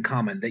have in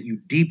common that you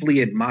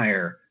deeply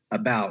admire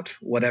about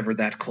whatever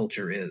that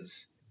culture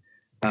is,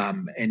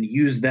 and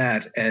use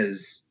that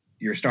as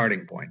your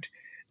starting point.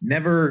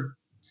 Never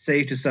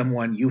say to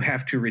someone, you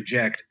have to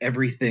reject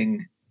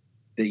everything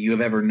that you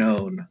have ever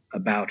known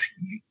about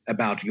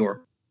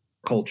your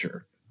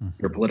culture, mm-hmm.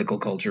 your political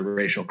culture,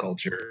 racial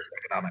culture,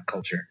 economic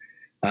culture.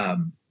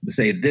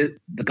 say that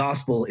the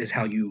gospel is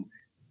how you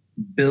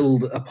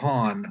build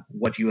upon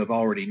what you have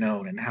already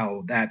known, and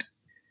how that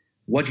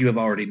what you have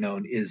already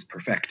known is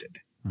perfected.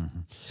 Mm-hmm.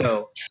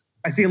 So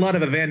I see a lot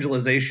of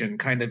evangelization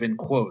kind of in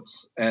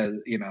quotes as,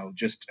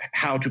 just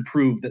how to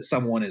prove that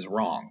someone is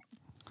wrong.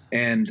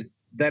 And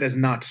that is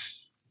not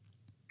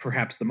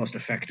perhaps the most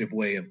effective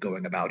way of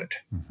going about it.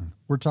 Mm-hmm.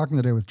 We're talking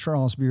today with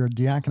Charles Beard,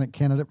 diaconate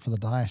candidate for the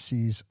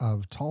Diocese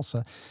of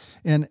Tulsa.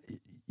 And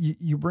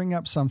you bring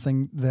up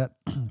something that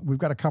we've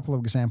got a couple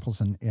of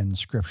examples in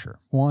Scripture.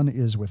 One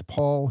is with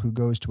Paul, who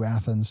goes to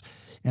Athens,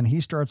 and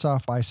he starts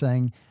off by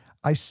saying,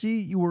 I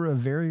see you were a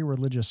very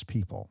religious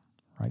people.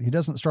 Right? He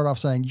doesn't start off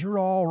saying, you're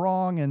all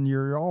wrong and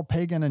you're all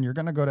pagan and you're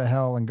going to go to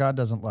hell and God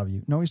doesn't love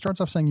you. No, he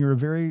starts off saying,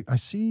 I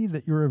see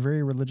that you're a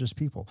very religious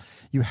people.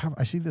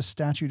 I see this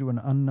statue to an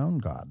unknown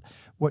God.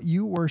 What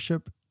you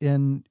worship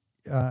in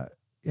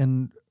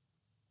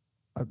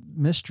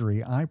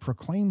mystery, I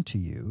proclaim to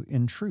you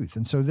in truth.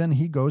 And so then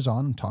he goes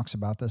on and talks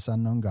about this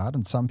unknown God,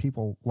 and some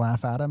people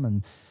laugh at him,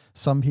 and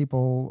some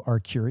people are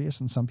curious,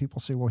 and some people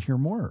say, well, hear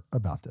more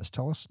about this.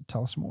 Tell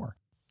us more.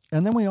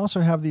 And then we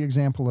also have the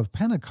example of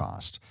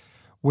Pentecost,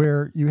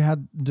 where you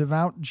had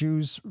devout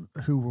Jews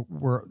who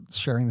were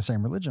sharing the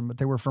same religion, but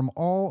they were from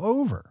all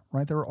over,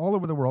 right? They were all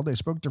over the world. They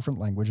spoke different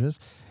languages.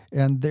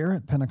 And there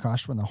at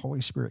Pentecost, when the Holy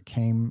Spirit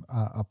came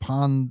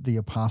upon the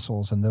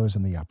apostles and those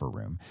in the upper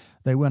room,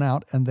 they went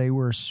out and they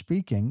were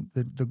speaking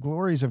the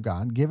glories of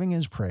God, giving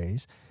his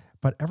praise,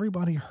 but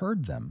everybody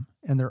heard them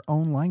in their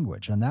own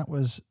language. And that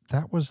was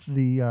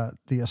the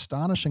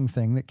astonishing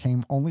thing that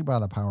came only by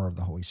the power of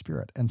the Holy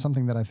Spirit. And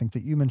something that I think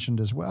that you mentioned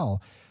as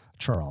well,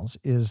 Charles,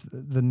 is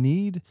the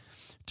need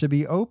to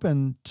be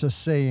open to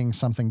saying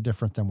something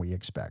different than we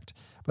expect.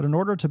 But in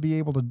order to be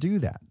able to do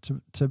that,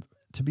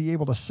 to be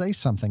able to say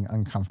something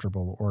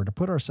uncomfortable or to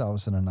put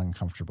ourselves in an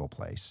uncomfortable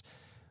place,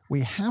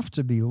 we have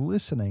to be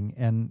listening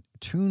and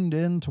tuned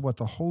in to what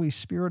the Holy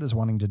Spirit is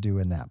wanting to do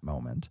in that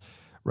moment,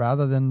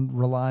 rather than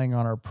relying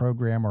on our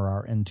program or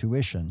our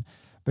intuition,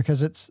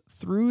 because it's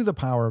through the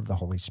power of the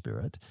Holy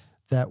Spirit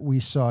that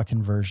we saw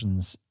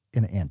conversions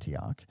in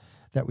Antioch,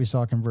 that we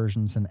saw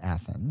conversions in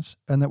Athens,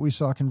 and that we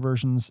saw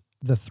conversions,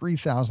 the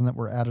 3,000 that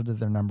were added to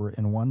their number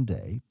in one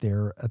day,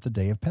 there at the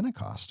day of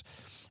Pentecost.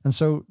 And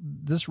so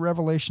this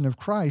revelation of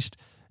Christ,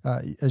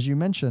 as you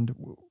mentioned,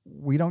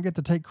 we don't get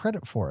to take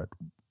credit for it.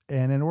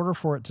 And in order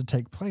for it to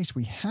take place,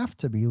 we have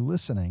to be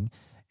listening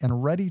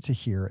and ready to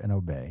hear and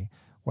obey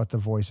what the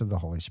voice of the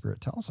Holy Spirit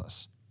tells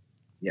us.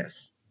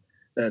 Yes.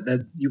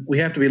 We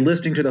have to be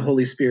listening to the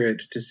Holy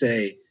Spirit to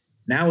say,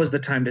 now is the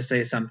time to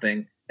say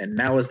something, and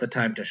now is the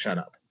time to shut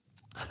up.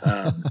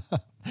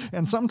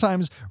 And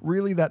sometimes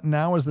really that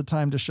now is the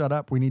time to shut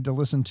up. We need to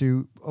listen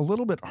to a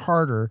little bit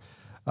harder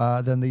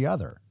than the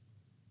other.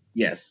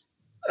 Yes.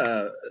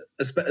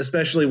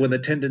 Especially when the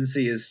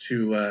tendency is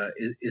to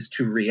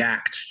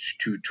react,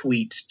 to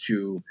tweet,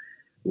 to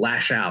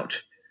lash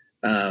out.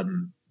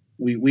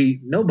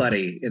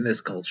 Nobody in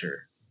this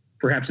culture,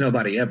 perhaps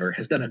nobody ever,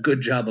 has done a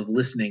good job of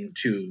listening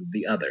to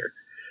the other.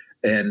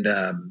 And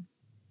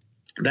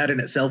that in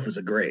itself is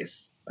a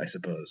grace, I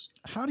suppose.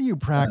 How do you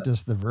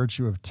practice the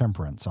virtue of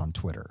temperance on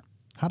Twitter?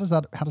 How does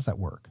that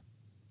work?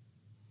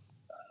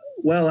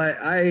 Well, I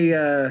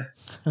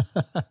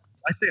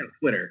stay on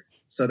Twitter,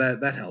 so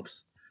that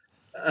helps.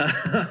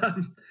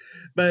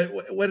 But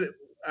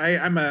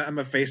I'm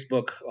a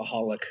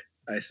Facebook-aholic,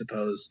 I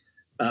suppose,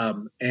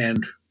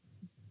 and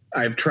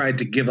I've tried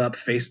to give up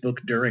Facebook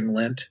during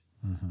Lent,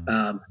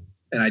 and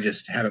I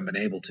just haven't been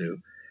able to.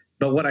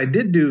 But what I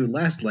did do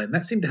last Lent, and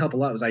that seemed to help a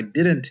lot, was I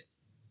didn't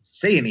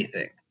say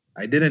anything.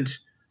 I didn't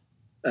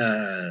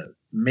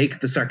make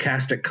the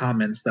sarcastic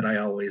comments that I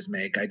always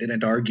make. I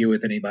didn't argue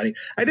with anybody.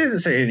 I didn't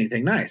say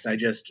anything nice. I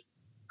just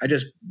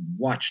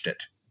watched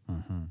it.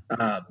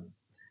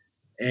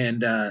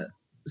 And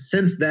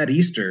since that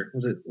Easter,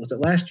 was it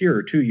last year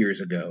or 2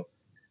 years ago?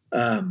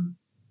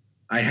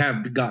 I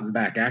have gotten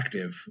back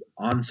active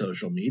on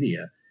social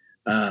media,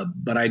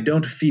 but I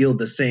don't feel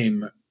the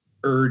same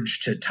urge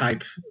to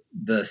type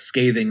the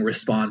scathing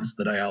response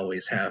that I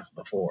always have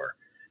before.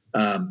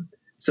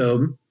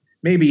 So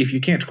maybe if you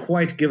can't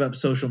quite give up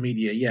social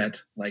media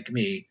yet, like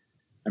me,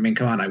 I mean,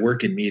 come on, I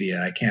work in media.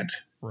 I can't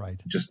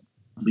just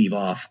leave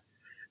off.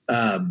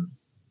 But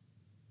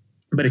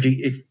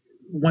if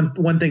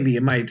one thing that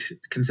you might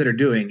consider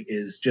doing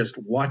is just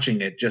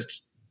watching it,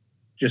 just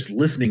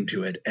listening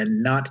to it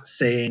and not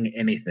saying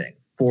anything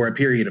for a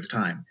period of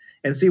time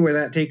and see where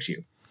that takes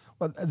you.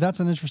 Well,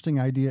 that's an interesting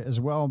idea as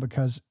well,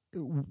 because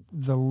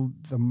the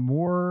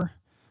more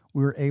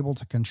we're able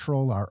to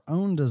control our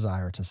own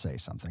desire to say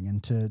something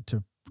and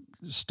to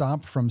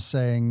stop from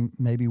saying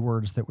maybe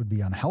words that would be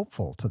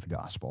unhelpful to the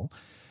gospel,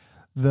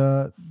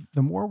 the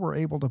more we're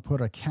able to put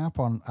a cap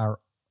on our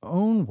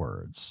own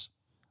words,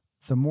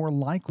 the more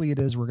likely it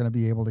is we're going to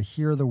be able to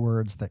hear the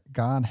words that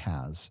God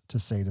has to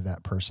say to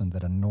that person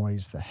that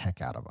annoys the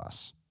heck out of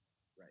us.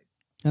 Right.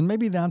 And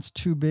maybe that's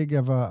too big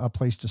of a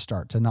place to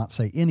start, to not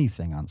say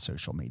anything on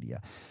social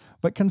media.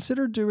 But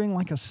consider doing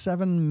like a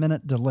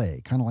 7-minute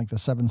delay, kind of like the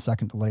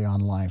 7-second delay on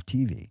live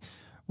TV,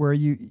 where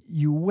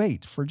you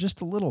wait for just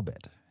a little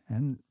bit,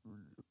 and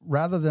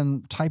rather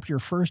than type your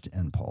first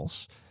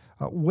impulse,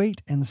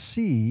 wait and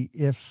see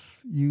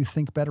if you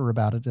think better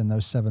about it in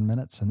those 7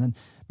 minutes, and then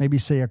maybe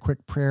say a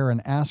quick prayer and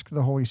ask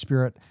the Holy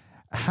Spirit,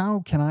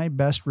 how can I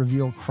best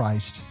reveal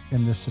Christ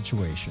in this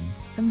situation?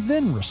 And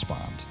then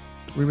respond.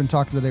 We've been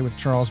talking today with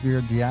Charles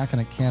Beard,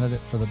 diaconate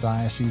candidate for the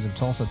Diocese of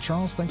Tulsa.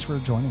 Charles, thanks for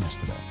joining us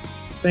today.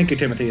 Thank you,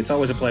 Timothy. It's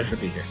always a pleasure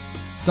to be here.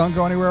 Don't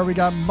go anywhere. We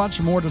got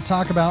much more to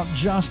talk about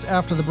just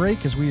after the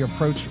break as we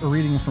approach a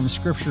reading from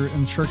Scripture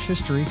and church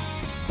history.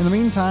 In the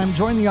meantime,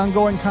 join the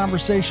ongoing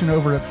conversation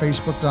over at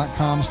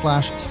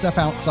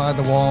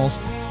facebook.com/stepoutside-the-walls.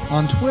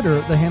 On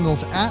Twitter, the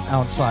handle's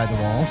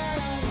 @OutsideTheWalls.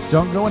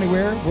 Don't go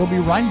anywhere. We'll be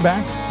right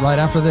back right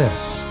after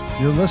this.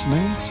 You're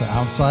listening to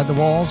Outside the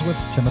Walls with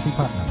Timothy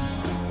Putnam.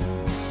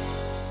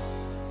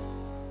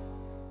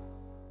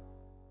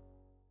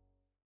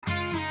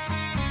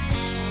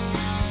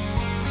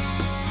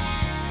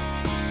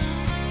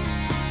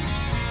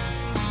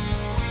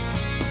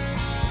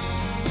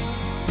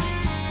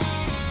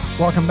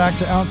 Welcome back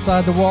to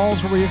Outside the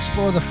Walls, where we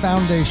explore the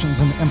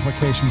foundations and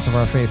implications of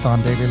our faith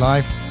on daily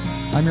life.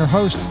 I'm your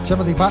host,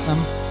 Timothy Putnam,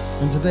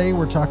 and today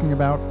we're talking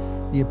about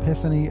the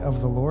Epiphany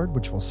of the Lord,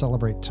 which we'll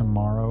celebrate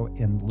tomorrow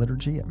in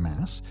liturgy at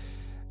Mass.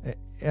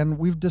 And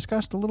we've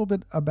discussed a little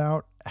bit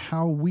about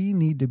how we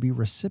need to be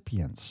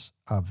recipients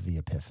of the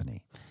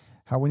Epiphany,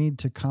 how we need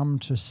to come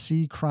to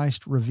see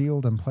Christ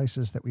revealed in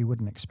places that we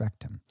wouldn't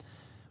expect him,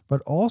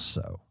 but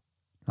also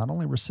not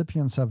only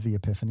recipients of the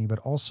Epiphany, but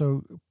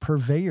also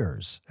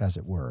purveyors, as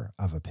it were,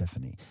 of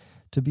Epiphany,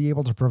 to be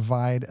able to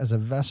provide as a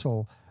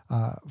vessel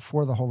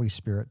for the Holy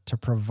Spirit, to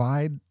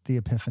provide the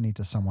Epiphany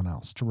to someone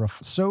else, to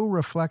so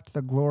reflect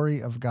the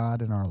glory of God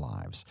in our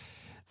lives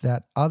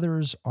that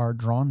others are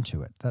drawn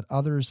to it, that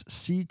others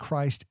see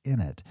Christ in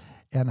it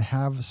and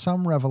have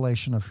some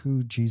revelation of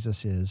who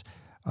Jesus is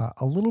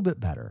a little bit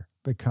better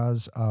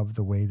because of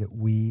the way that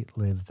we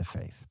live the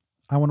faith.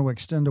 I want to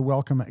extend a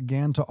welcome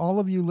again to all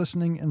of you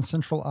listening in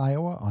Central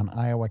Iowa on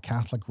Iowa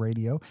Catholic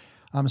Radio.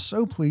 I'm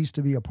so pleased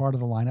to be a part of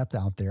the lineup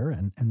out there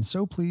and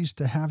so pleased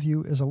to have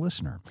you as a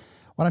listener.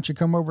 Why don't you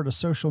come over to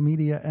social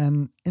media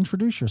and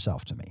introduce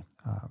yourself to me?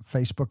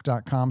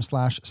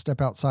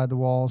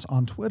 Facebook.com/stepoutside-the-walls.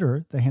 On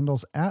Twitter, the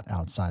handle's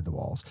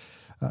 @OutsideTheWalls.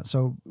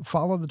 So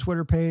follow the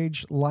Twitter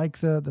page, like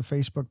the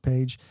Facebook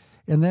page,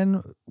 and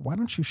then why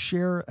don't you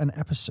share an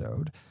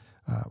episode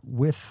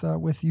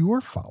with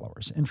your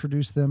followers.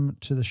 Introduce them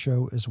to the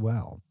show as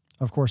well.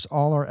 Of course,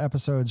 all our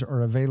episodes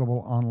are available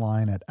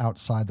online at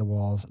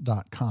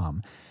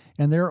OutsideTheWalls.com.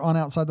 And there on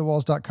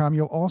OutsideTheWalls.com,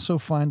 you'll also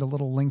find a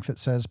little link that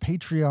says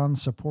Patreon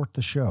support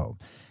the show.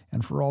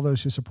 And for all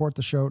those who support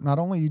the show, not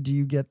only do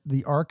you get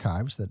the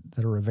archives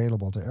that are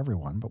available to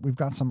everyone, but we've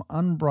got some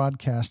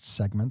unbroadcast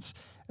segments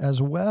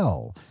as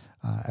well.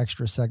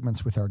 Extra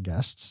segments with our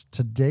guests.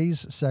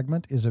 Today's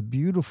segment is a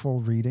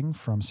beautiful reading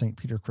from St.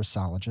 Peter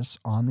Chrysologus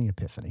on the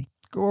Epiphany.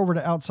 Go over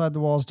to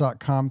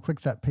OutsideTheWalls.com,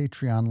 click that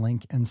Patreon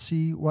link, and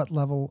see what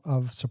level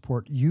of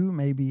support you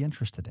may be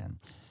interested in.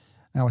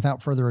 Now,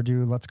 without further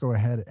ado, let's go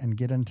ahead and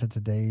get into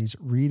today's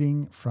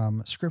reading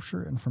from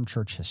Scripture and from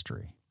church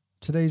history.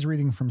 Today's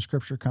reading from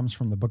Scripture comes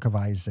from the book of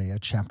Isaiah,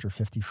 chapter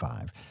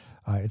 55.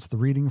 It's the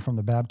reading from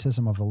the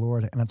baptism of the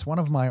Lord, and it's one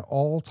of my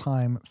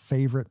all-time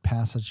favorite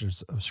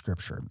passages of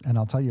Scripture. And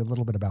I'll tell you a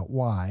little bit about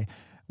why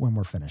when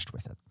we're finished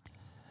with it.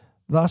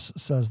 Thus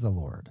says the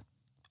Lord,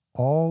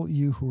 all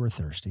you who are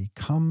thirsty,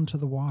 come to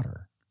the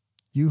water.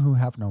 You who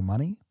have no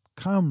money,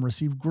 come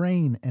receive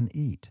grain and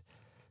eat.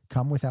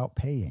 Come without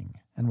paying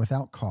and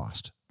without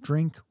cost,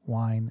 drink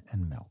wine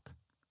and milk.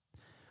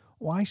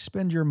 Why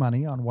spend your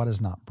money on what is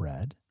not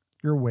bread,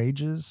 your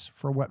wages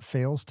for what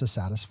fails to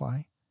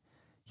satisfy?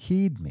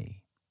 Heed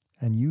me,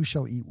 and you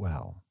shall eat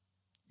well.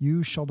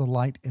 You shall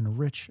delight in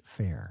rich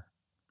fare.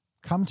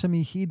 Come to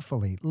me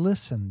heedfully,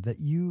 listen that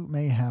you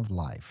may have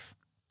life.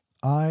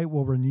 I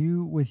will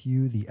renew with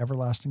you the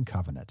everlasting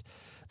covenant,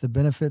 the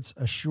benefits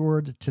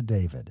assured to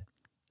David.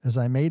 As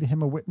I made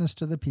him a witness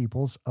to the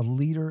peoples, a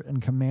leader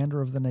and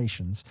commander of the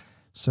nations,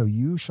 so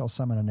you shall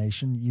summon a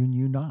nation you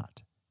knew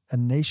not,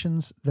 and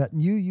nations that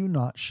knew you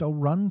not shall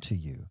run to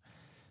you,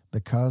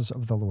 because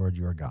of the Lord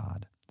your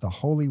God, the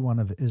Holy One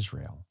of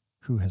Israel,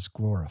 who has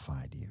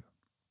glorified you.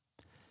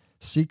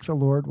 Seek the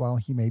Lord while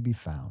he may be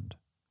found.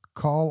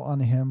 Call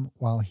on him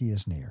while he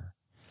is near.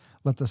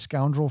 Let the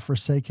scoundrel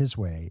forsake his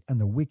way, and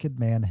the wicked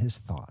man his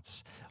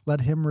thoughts.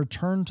 Let him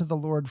return to the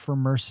Lord for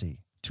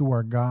mercy, to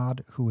our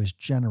God who is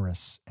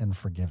generous and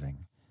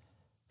forgiving.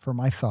 For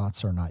my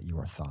thoughts are not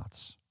your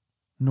thoughts,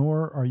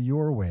 nor are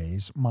your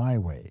ways my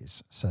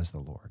ways, says the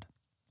Lord.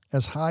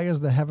 As high as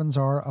the heavens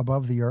are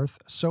above the earth,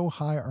 so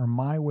high are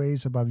my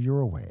ways above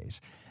your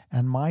ways,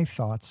 and my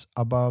thoughts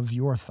above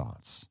your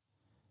thoughts.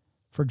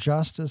 For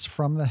just as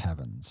from the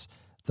heavens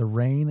the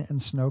rain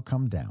and snow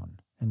come down,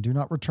 and do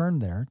not return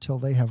there till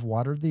they have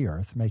watered the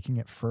earth, making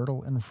it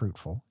fertile and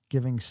fruitful,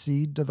 giving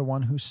seed to the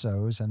one who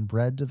sows and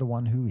bread to the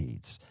one who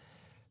eats,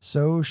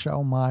 so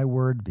shall my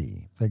word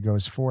be that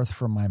goes forth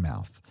from my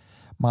mouth.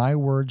 My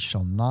word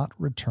shall not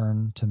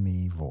return to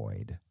me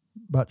void,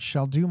 but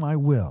shall do my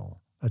will,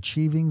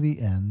 achieving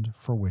the end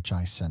for which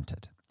I sent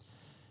it.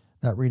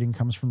 That reading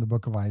comes from the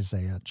book of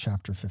Isaiah,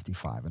 chapter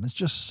 55, and it's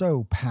just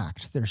so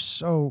packed. There's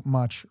so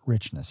much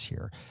richness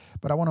here.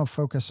 But I want to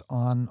focus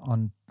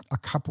on a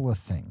couple of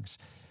things.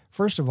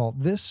 First of all,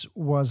 this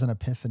was an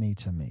epiphany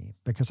to me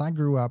because I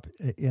grew up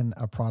in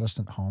a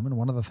Protestant home, and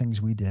one of the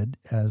things we did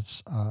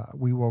as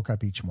we woke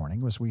up each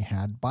morning was we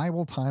had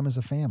Bible time as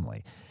a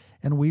family,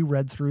 and we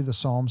read through the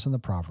Psalms and the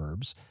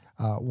Proverbs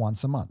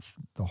once a month,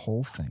 the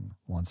whole thing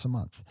once a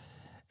month.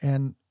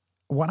 And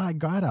what I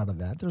got out of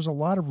that, there's a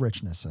lot of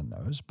richness in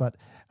those, but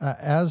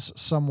as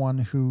someone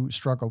who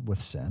struggled with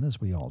sin,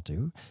 as we all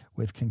do,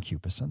 with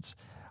concupiscence,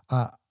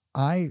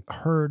 I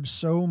heard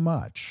so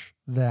much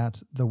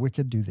that the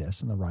wicked do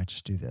this and the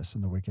righteous do this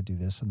and the wicked do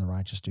this and the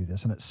righteous do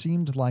this. And it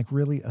seemed like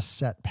really a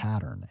set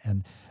pattern.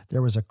 And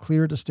there was a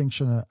clear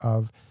distinction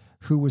of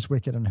who was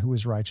wicked and who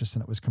was righteous,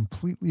 and it was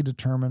completely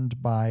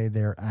determined by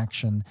their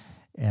action.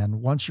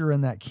 And once you're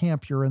in that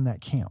camp, you're in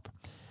that camp.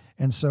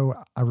 And so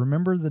I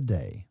remember the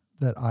day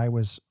that I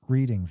was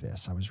reading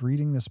this. I was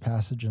reading this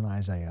passage in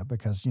Isaiah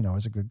because,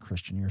 as a good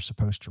Christian, you're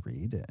supposed to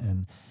read.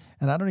 And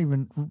I don't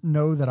even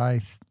know that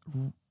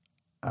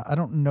I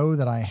don't know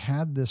that I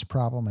had this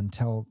problem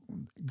until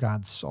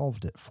God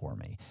solved it for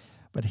me.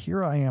 But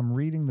here I am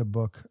reading the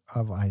book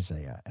of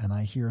Isaiah, and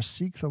I hear,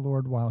 "Seek the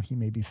Lord while he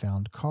may be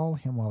found. Call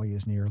him while he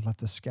is near. Let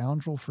the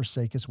scoundrel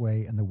forsake his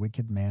way and the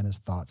wicked man his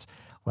thoughts.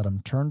 Let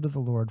him turn to the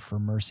Lord for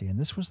mercy." And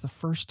this was the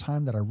first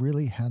time that I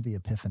really had the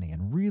epiphany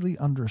and really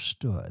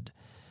understood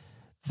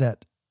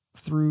that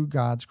through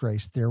God's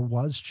grace, there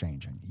was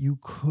changing. You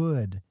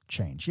could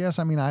change. Yes,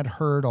 I'd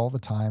heard all the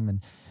time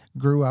and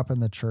grew up in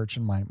the church,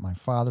 and my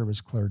father was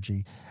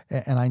clergy,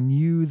 and I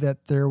knew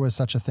that there was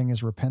such a thing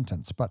as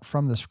repentance. But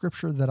from the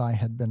scripture that I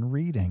had been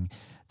reading,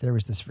 there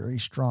was this very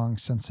strong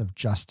sense of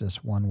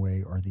justice one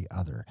way or the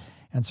other.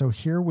 And so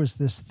here was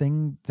this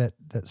thing that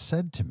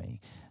said to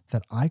me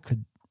that I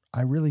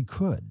really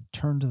could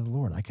turn to the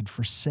Lord. I could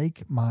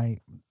forsake my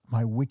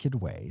wicked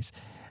ways,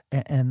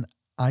 and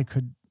I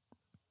could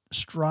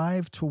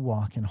strive to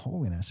walk in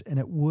holiness, and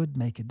it would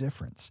make a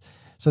difference.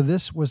 So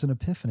this was an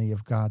epiphany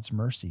of God's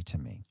mercy to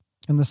me.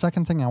 And the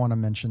second thing I want to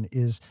mention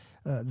is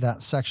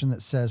that section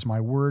that says, "My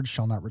word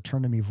shall not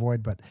return to me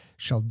void, but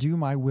shall do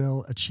my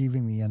will,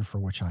 achieving the end for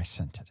which I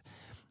sent it."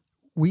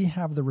 We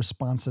have the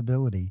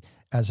responsibility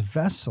as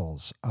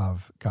vessels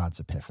of God's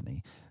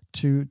epiphany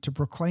to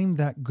proclaim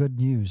that good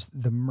news,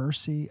 the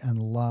mercy and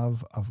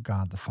love of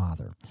God the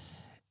Father.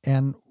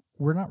 And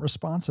we're not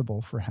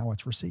responsible for how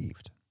it's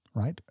received,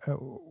 right?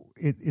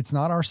 It's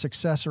not our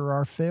success or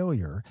our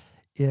failure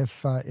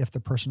if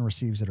the person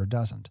receives it or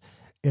doesn't.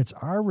 It's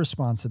our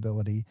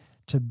responsibility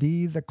to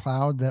be the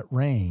cloud that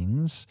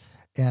rains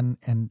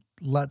and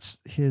lets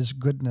his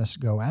goodness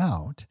go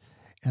out,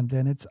 and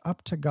then it's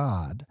up to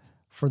God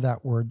for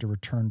that word to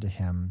return to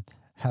him,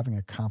 having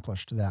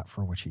accomplished that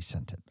for which he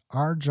sent it.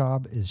 Our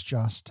job is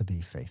just to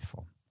be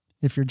faithful.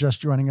 If you're just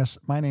joining us,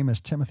 my name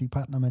is Timothy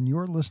Putnam, and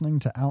you're listening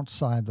to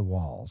Outside the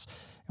Walls,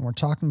 and we're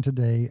talking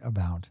today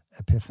about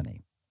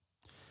Epiphany.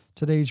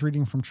 Today's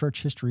reading from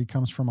church history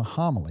comes from a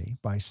homily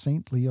by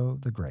St. Leo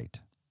the Great.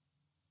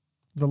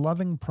 The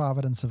loving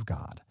providence of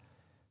God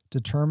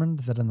determined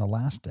that in the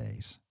last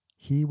days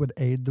he would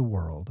aid the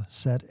world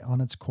set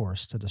on its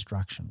course to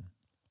destruction.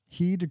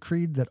 He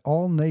decreed that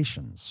all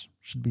nations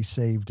should be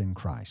saved in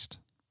Christ.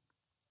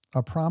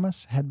 A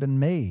promise had been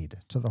made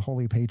to the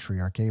holy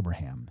patriarch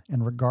Abraham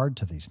in regard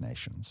to these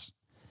nations.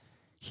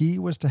 He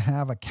was to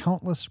have a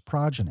countless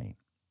progeny,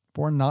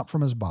 born not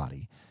from his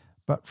body,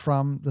 but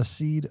from the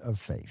seed of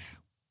faith.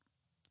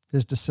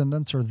 His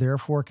descendants are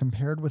therefore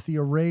compared with the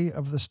array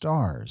of the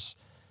stars.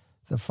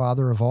 The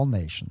Father of all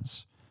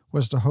nations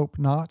was to hope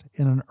not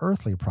in an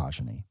earthly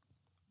progeny,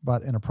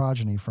 but in a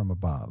progeny from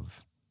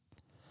above.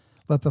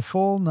 Let the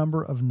full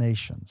number of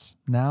nations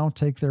now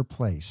take their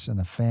place in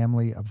the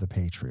family of the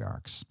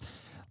patriarchs.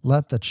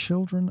 Let the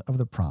children of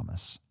the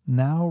promise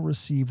now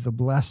receive the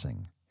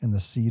blessing in the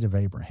seed of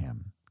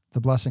Abraham,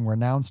 the blessing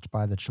renounced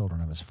by the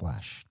children of his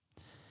flesh.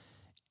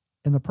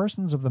 In the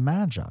persons of the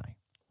Magi,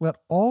 let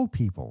all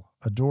people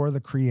adore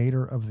the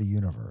Creator of the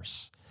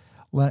universe.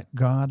 Let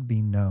God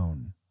be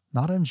known,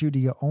 not in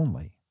Judea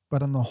only,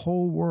 but in the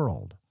whole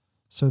world,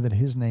 so that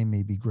his name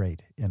may be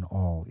great in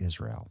all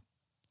Israel.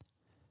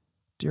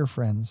 Dear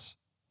friends,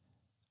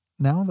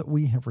 now that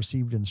we have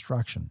received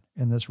instruction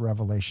in this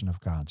revelation of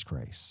God's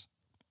grace,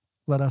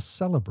 let us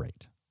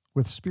celebrate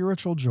with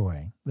spiritual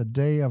joy the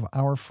day of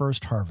our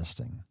first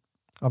harvesting,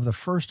 of the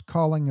first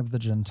calling of the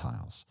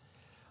Gentiles.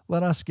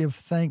 Let us give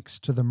thanks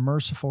to the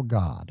merciful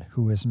God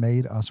who has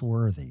made us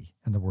worthy,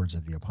 in the words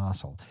of the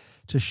apostle,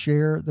 to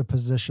share the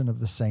position of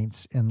the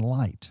saints in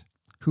light,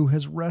 who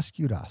has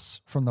rescued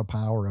us from the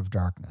power of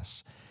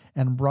darkness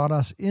and brought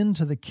us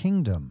into the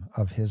kingdom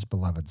of his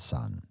beloved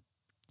Son.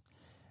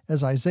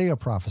 As Isaiah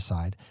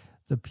prophesied,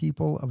 the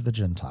people of the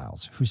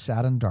Gentiles who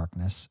sat in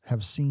darkness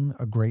have seen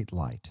a great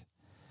light.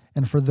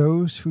 And for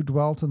those who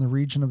dwelt in the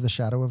region of the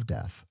shadow of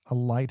death, a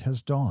light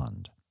has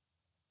dawned.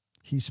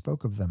 He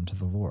spoke of them to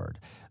the Lord,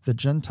 the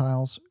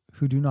Gentiles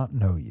who do not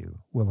know you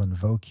will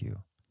invoke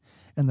you,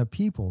 and the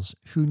peoples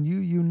who knew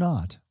you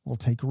not will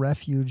take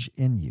refuge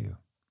in you.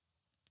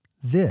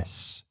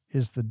 This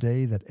is the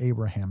day that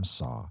Abraham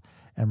saw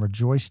and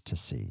rejoiced to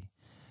see,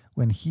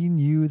 when he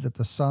knew that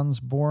the sons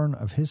born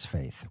of his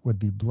faith would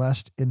be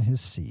blessed in his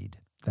seed,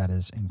 that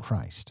is, in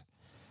Christ.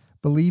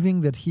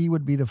 Believing that he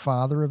would be the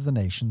father of the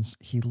nations,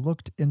 he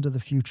looked into the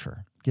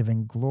future,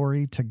 giving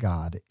glory to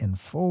God in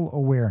full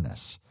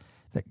awareness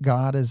that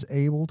God is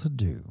able to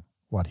do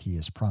what he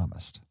has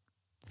promised.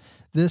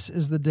 This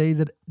is the day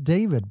that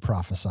David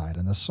prophesied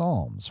in the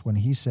Psalms when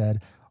he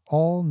said,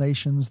 "All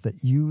nations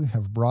that you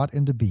have brought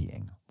into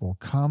being will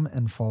come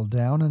and fall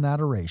down in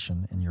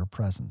adoration in your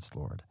presence,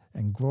 Lord,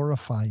 and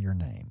glorify your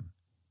name."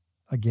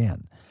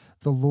 Again,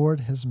 the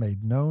Lord has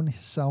made known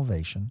his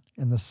salvation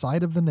in the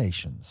sight of the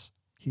nations.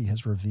 He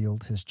has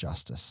revealed his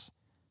justice.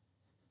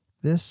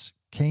 This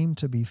came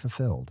to be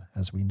fulfilled,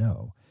 as we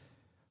know,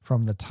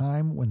 from the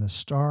time when the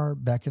star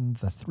beckoned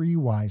the 3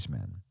 wise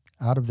men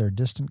out of their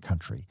distant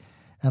country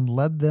and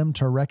led them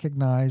to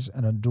recognize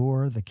and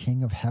adore the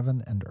King of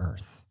heaven and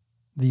earth.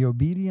 The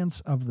obedience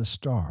of the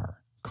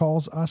star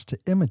calls us to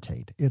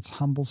imitate its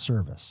humble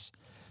service,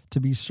 to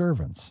be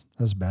servants,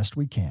 as best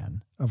we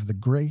can, of the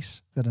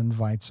grace that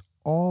invites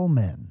all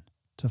men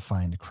to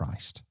find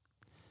Christ.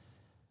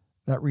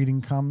 That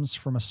reading comes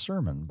from a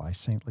sermon by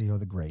St. Leo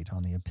the Great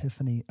on the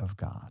Epiphany of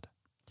God.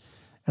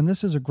 And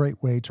this is a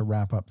great way to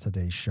wrap up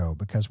today's show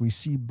because we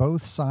see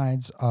both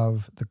sides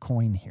of the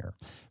coin here.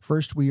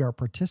 First, we are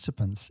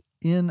participants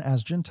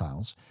as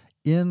Gentiles,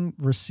 in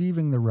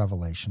receiving the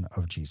revelation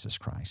of Jesus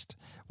Christ.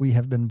 We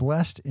have been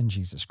blessed in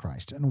Jesus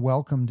Christ and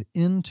welcomed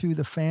into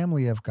the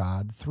family of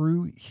God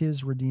through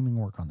his redeeming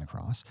work on the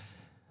cross.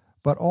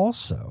 But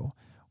also,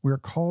 we're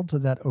called to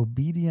that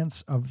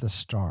obedience of the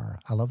star.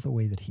 I love the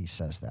way that he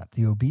says that.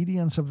 The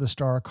obedience of the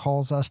star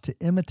calls us to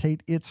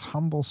imitate its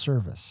humble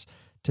service,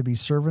 to be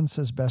servants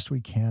as best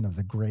we can of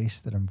the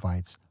grace that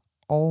invites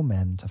all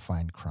men to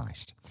find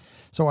Christ.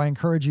 So I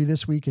encourage you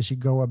this week as you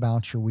go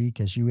about your week,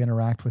 as you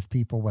interact with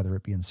people, whether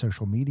it be in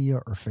social media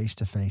or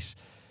face-to-face,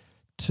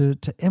 to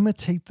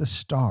imitate the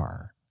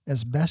star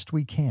as best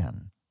we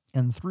can,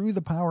 and through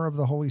the power of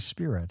the Holy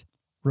Spirit,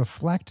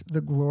 reflect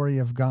the glory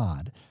of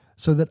God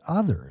so that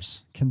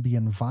others can be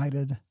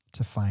invited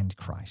to find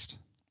Christ.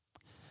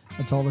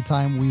 That's all the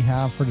time we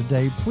have for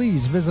today.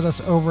 Please visit us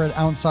over at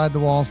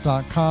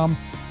OutsideTheWalls.com.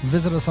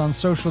 Visit us on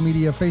social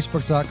media,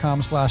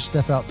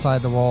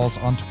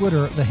 Facebook.com/StepOutsideTheWalls. On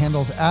Twitter, the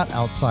handle's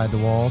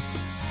 @OutsideTheWalls.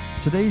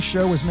 Today's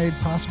show was made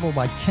possible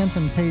by Kent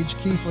and Paige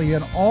Keithley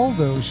and all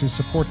those who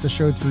support the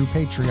show through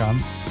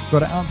Patreon. Go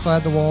to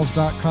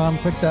OutsideTheWalls.com,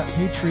 click that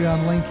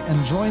Patreon link,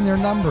 and join their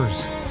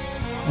numbers.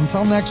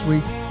 Until next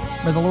week,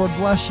 may the Lord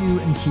bless you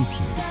and keep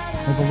you.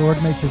 May the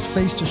Lord make his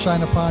face to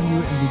shine upon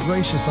you and be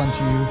gracious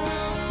unto you.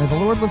 May the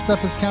Lord lift up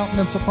his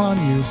countenance upon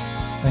you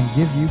and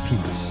give you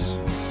peace.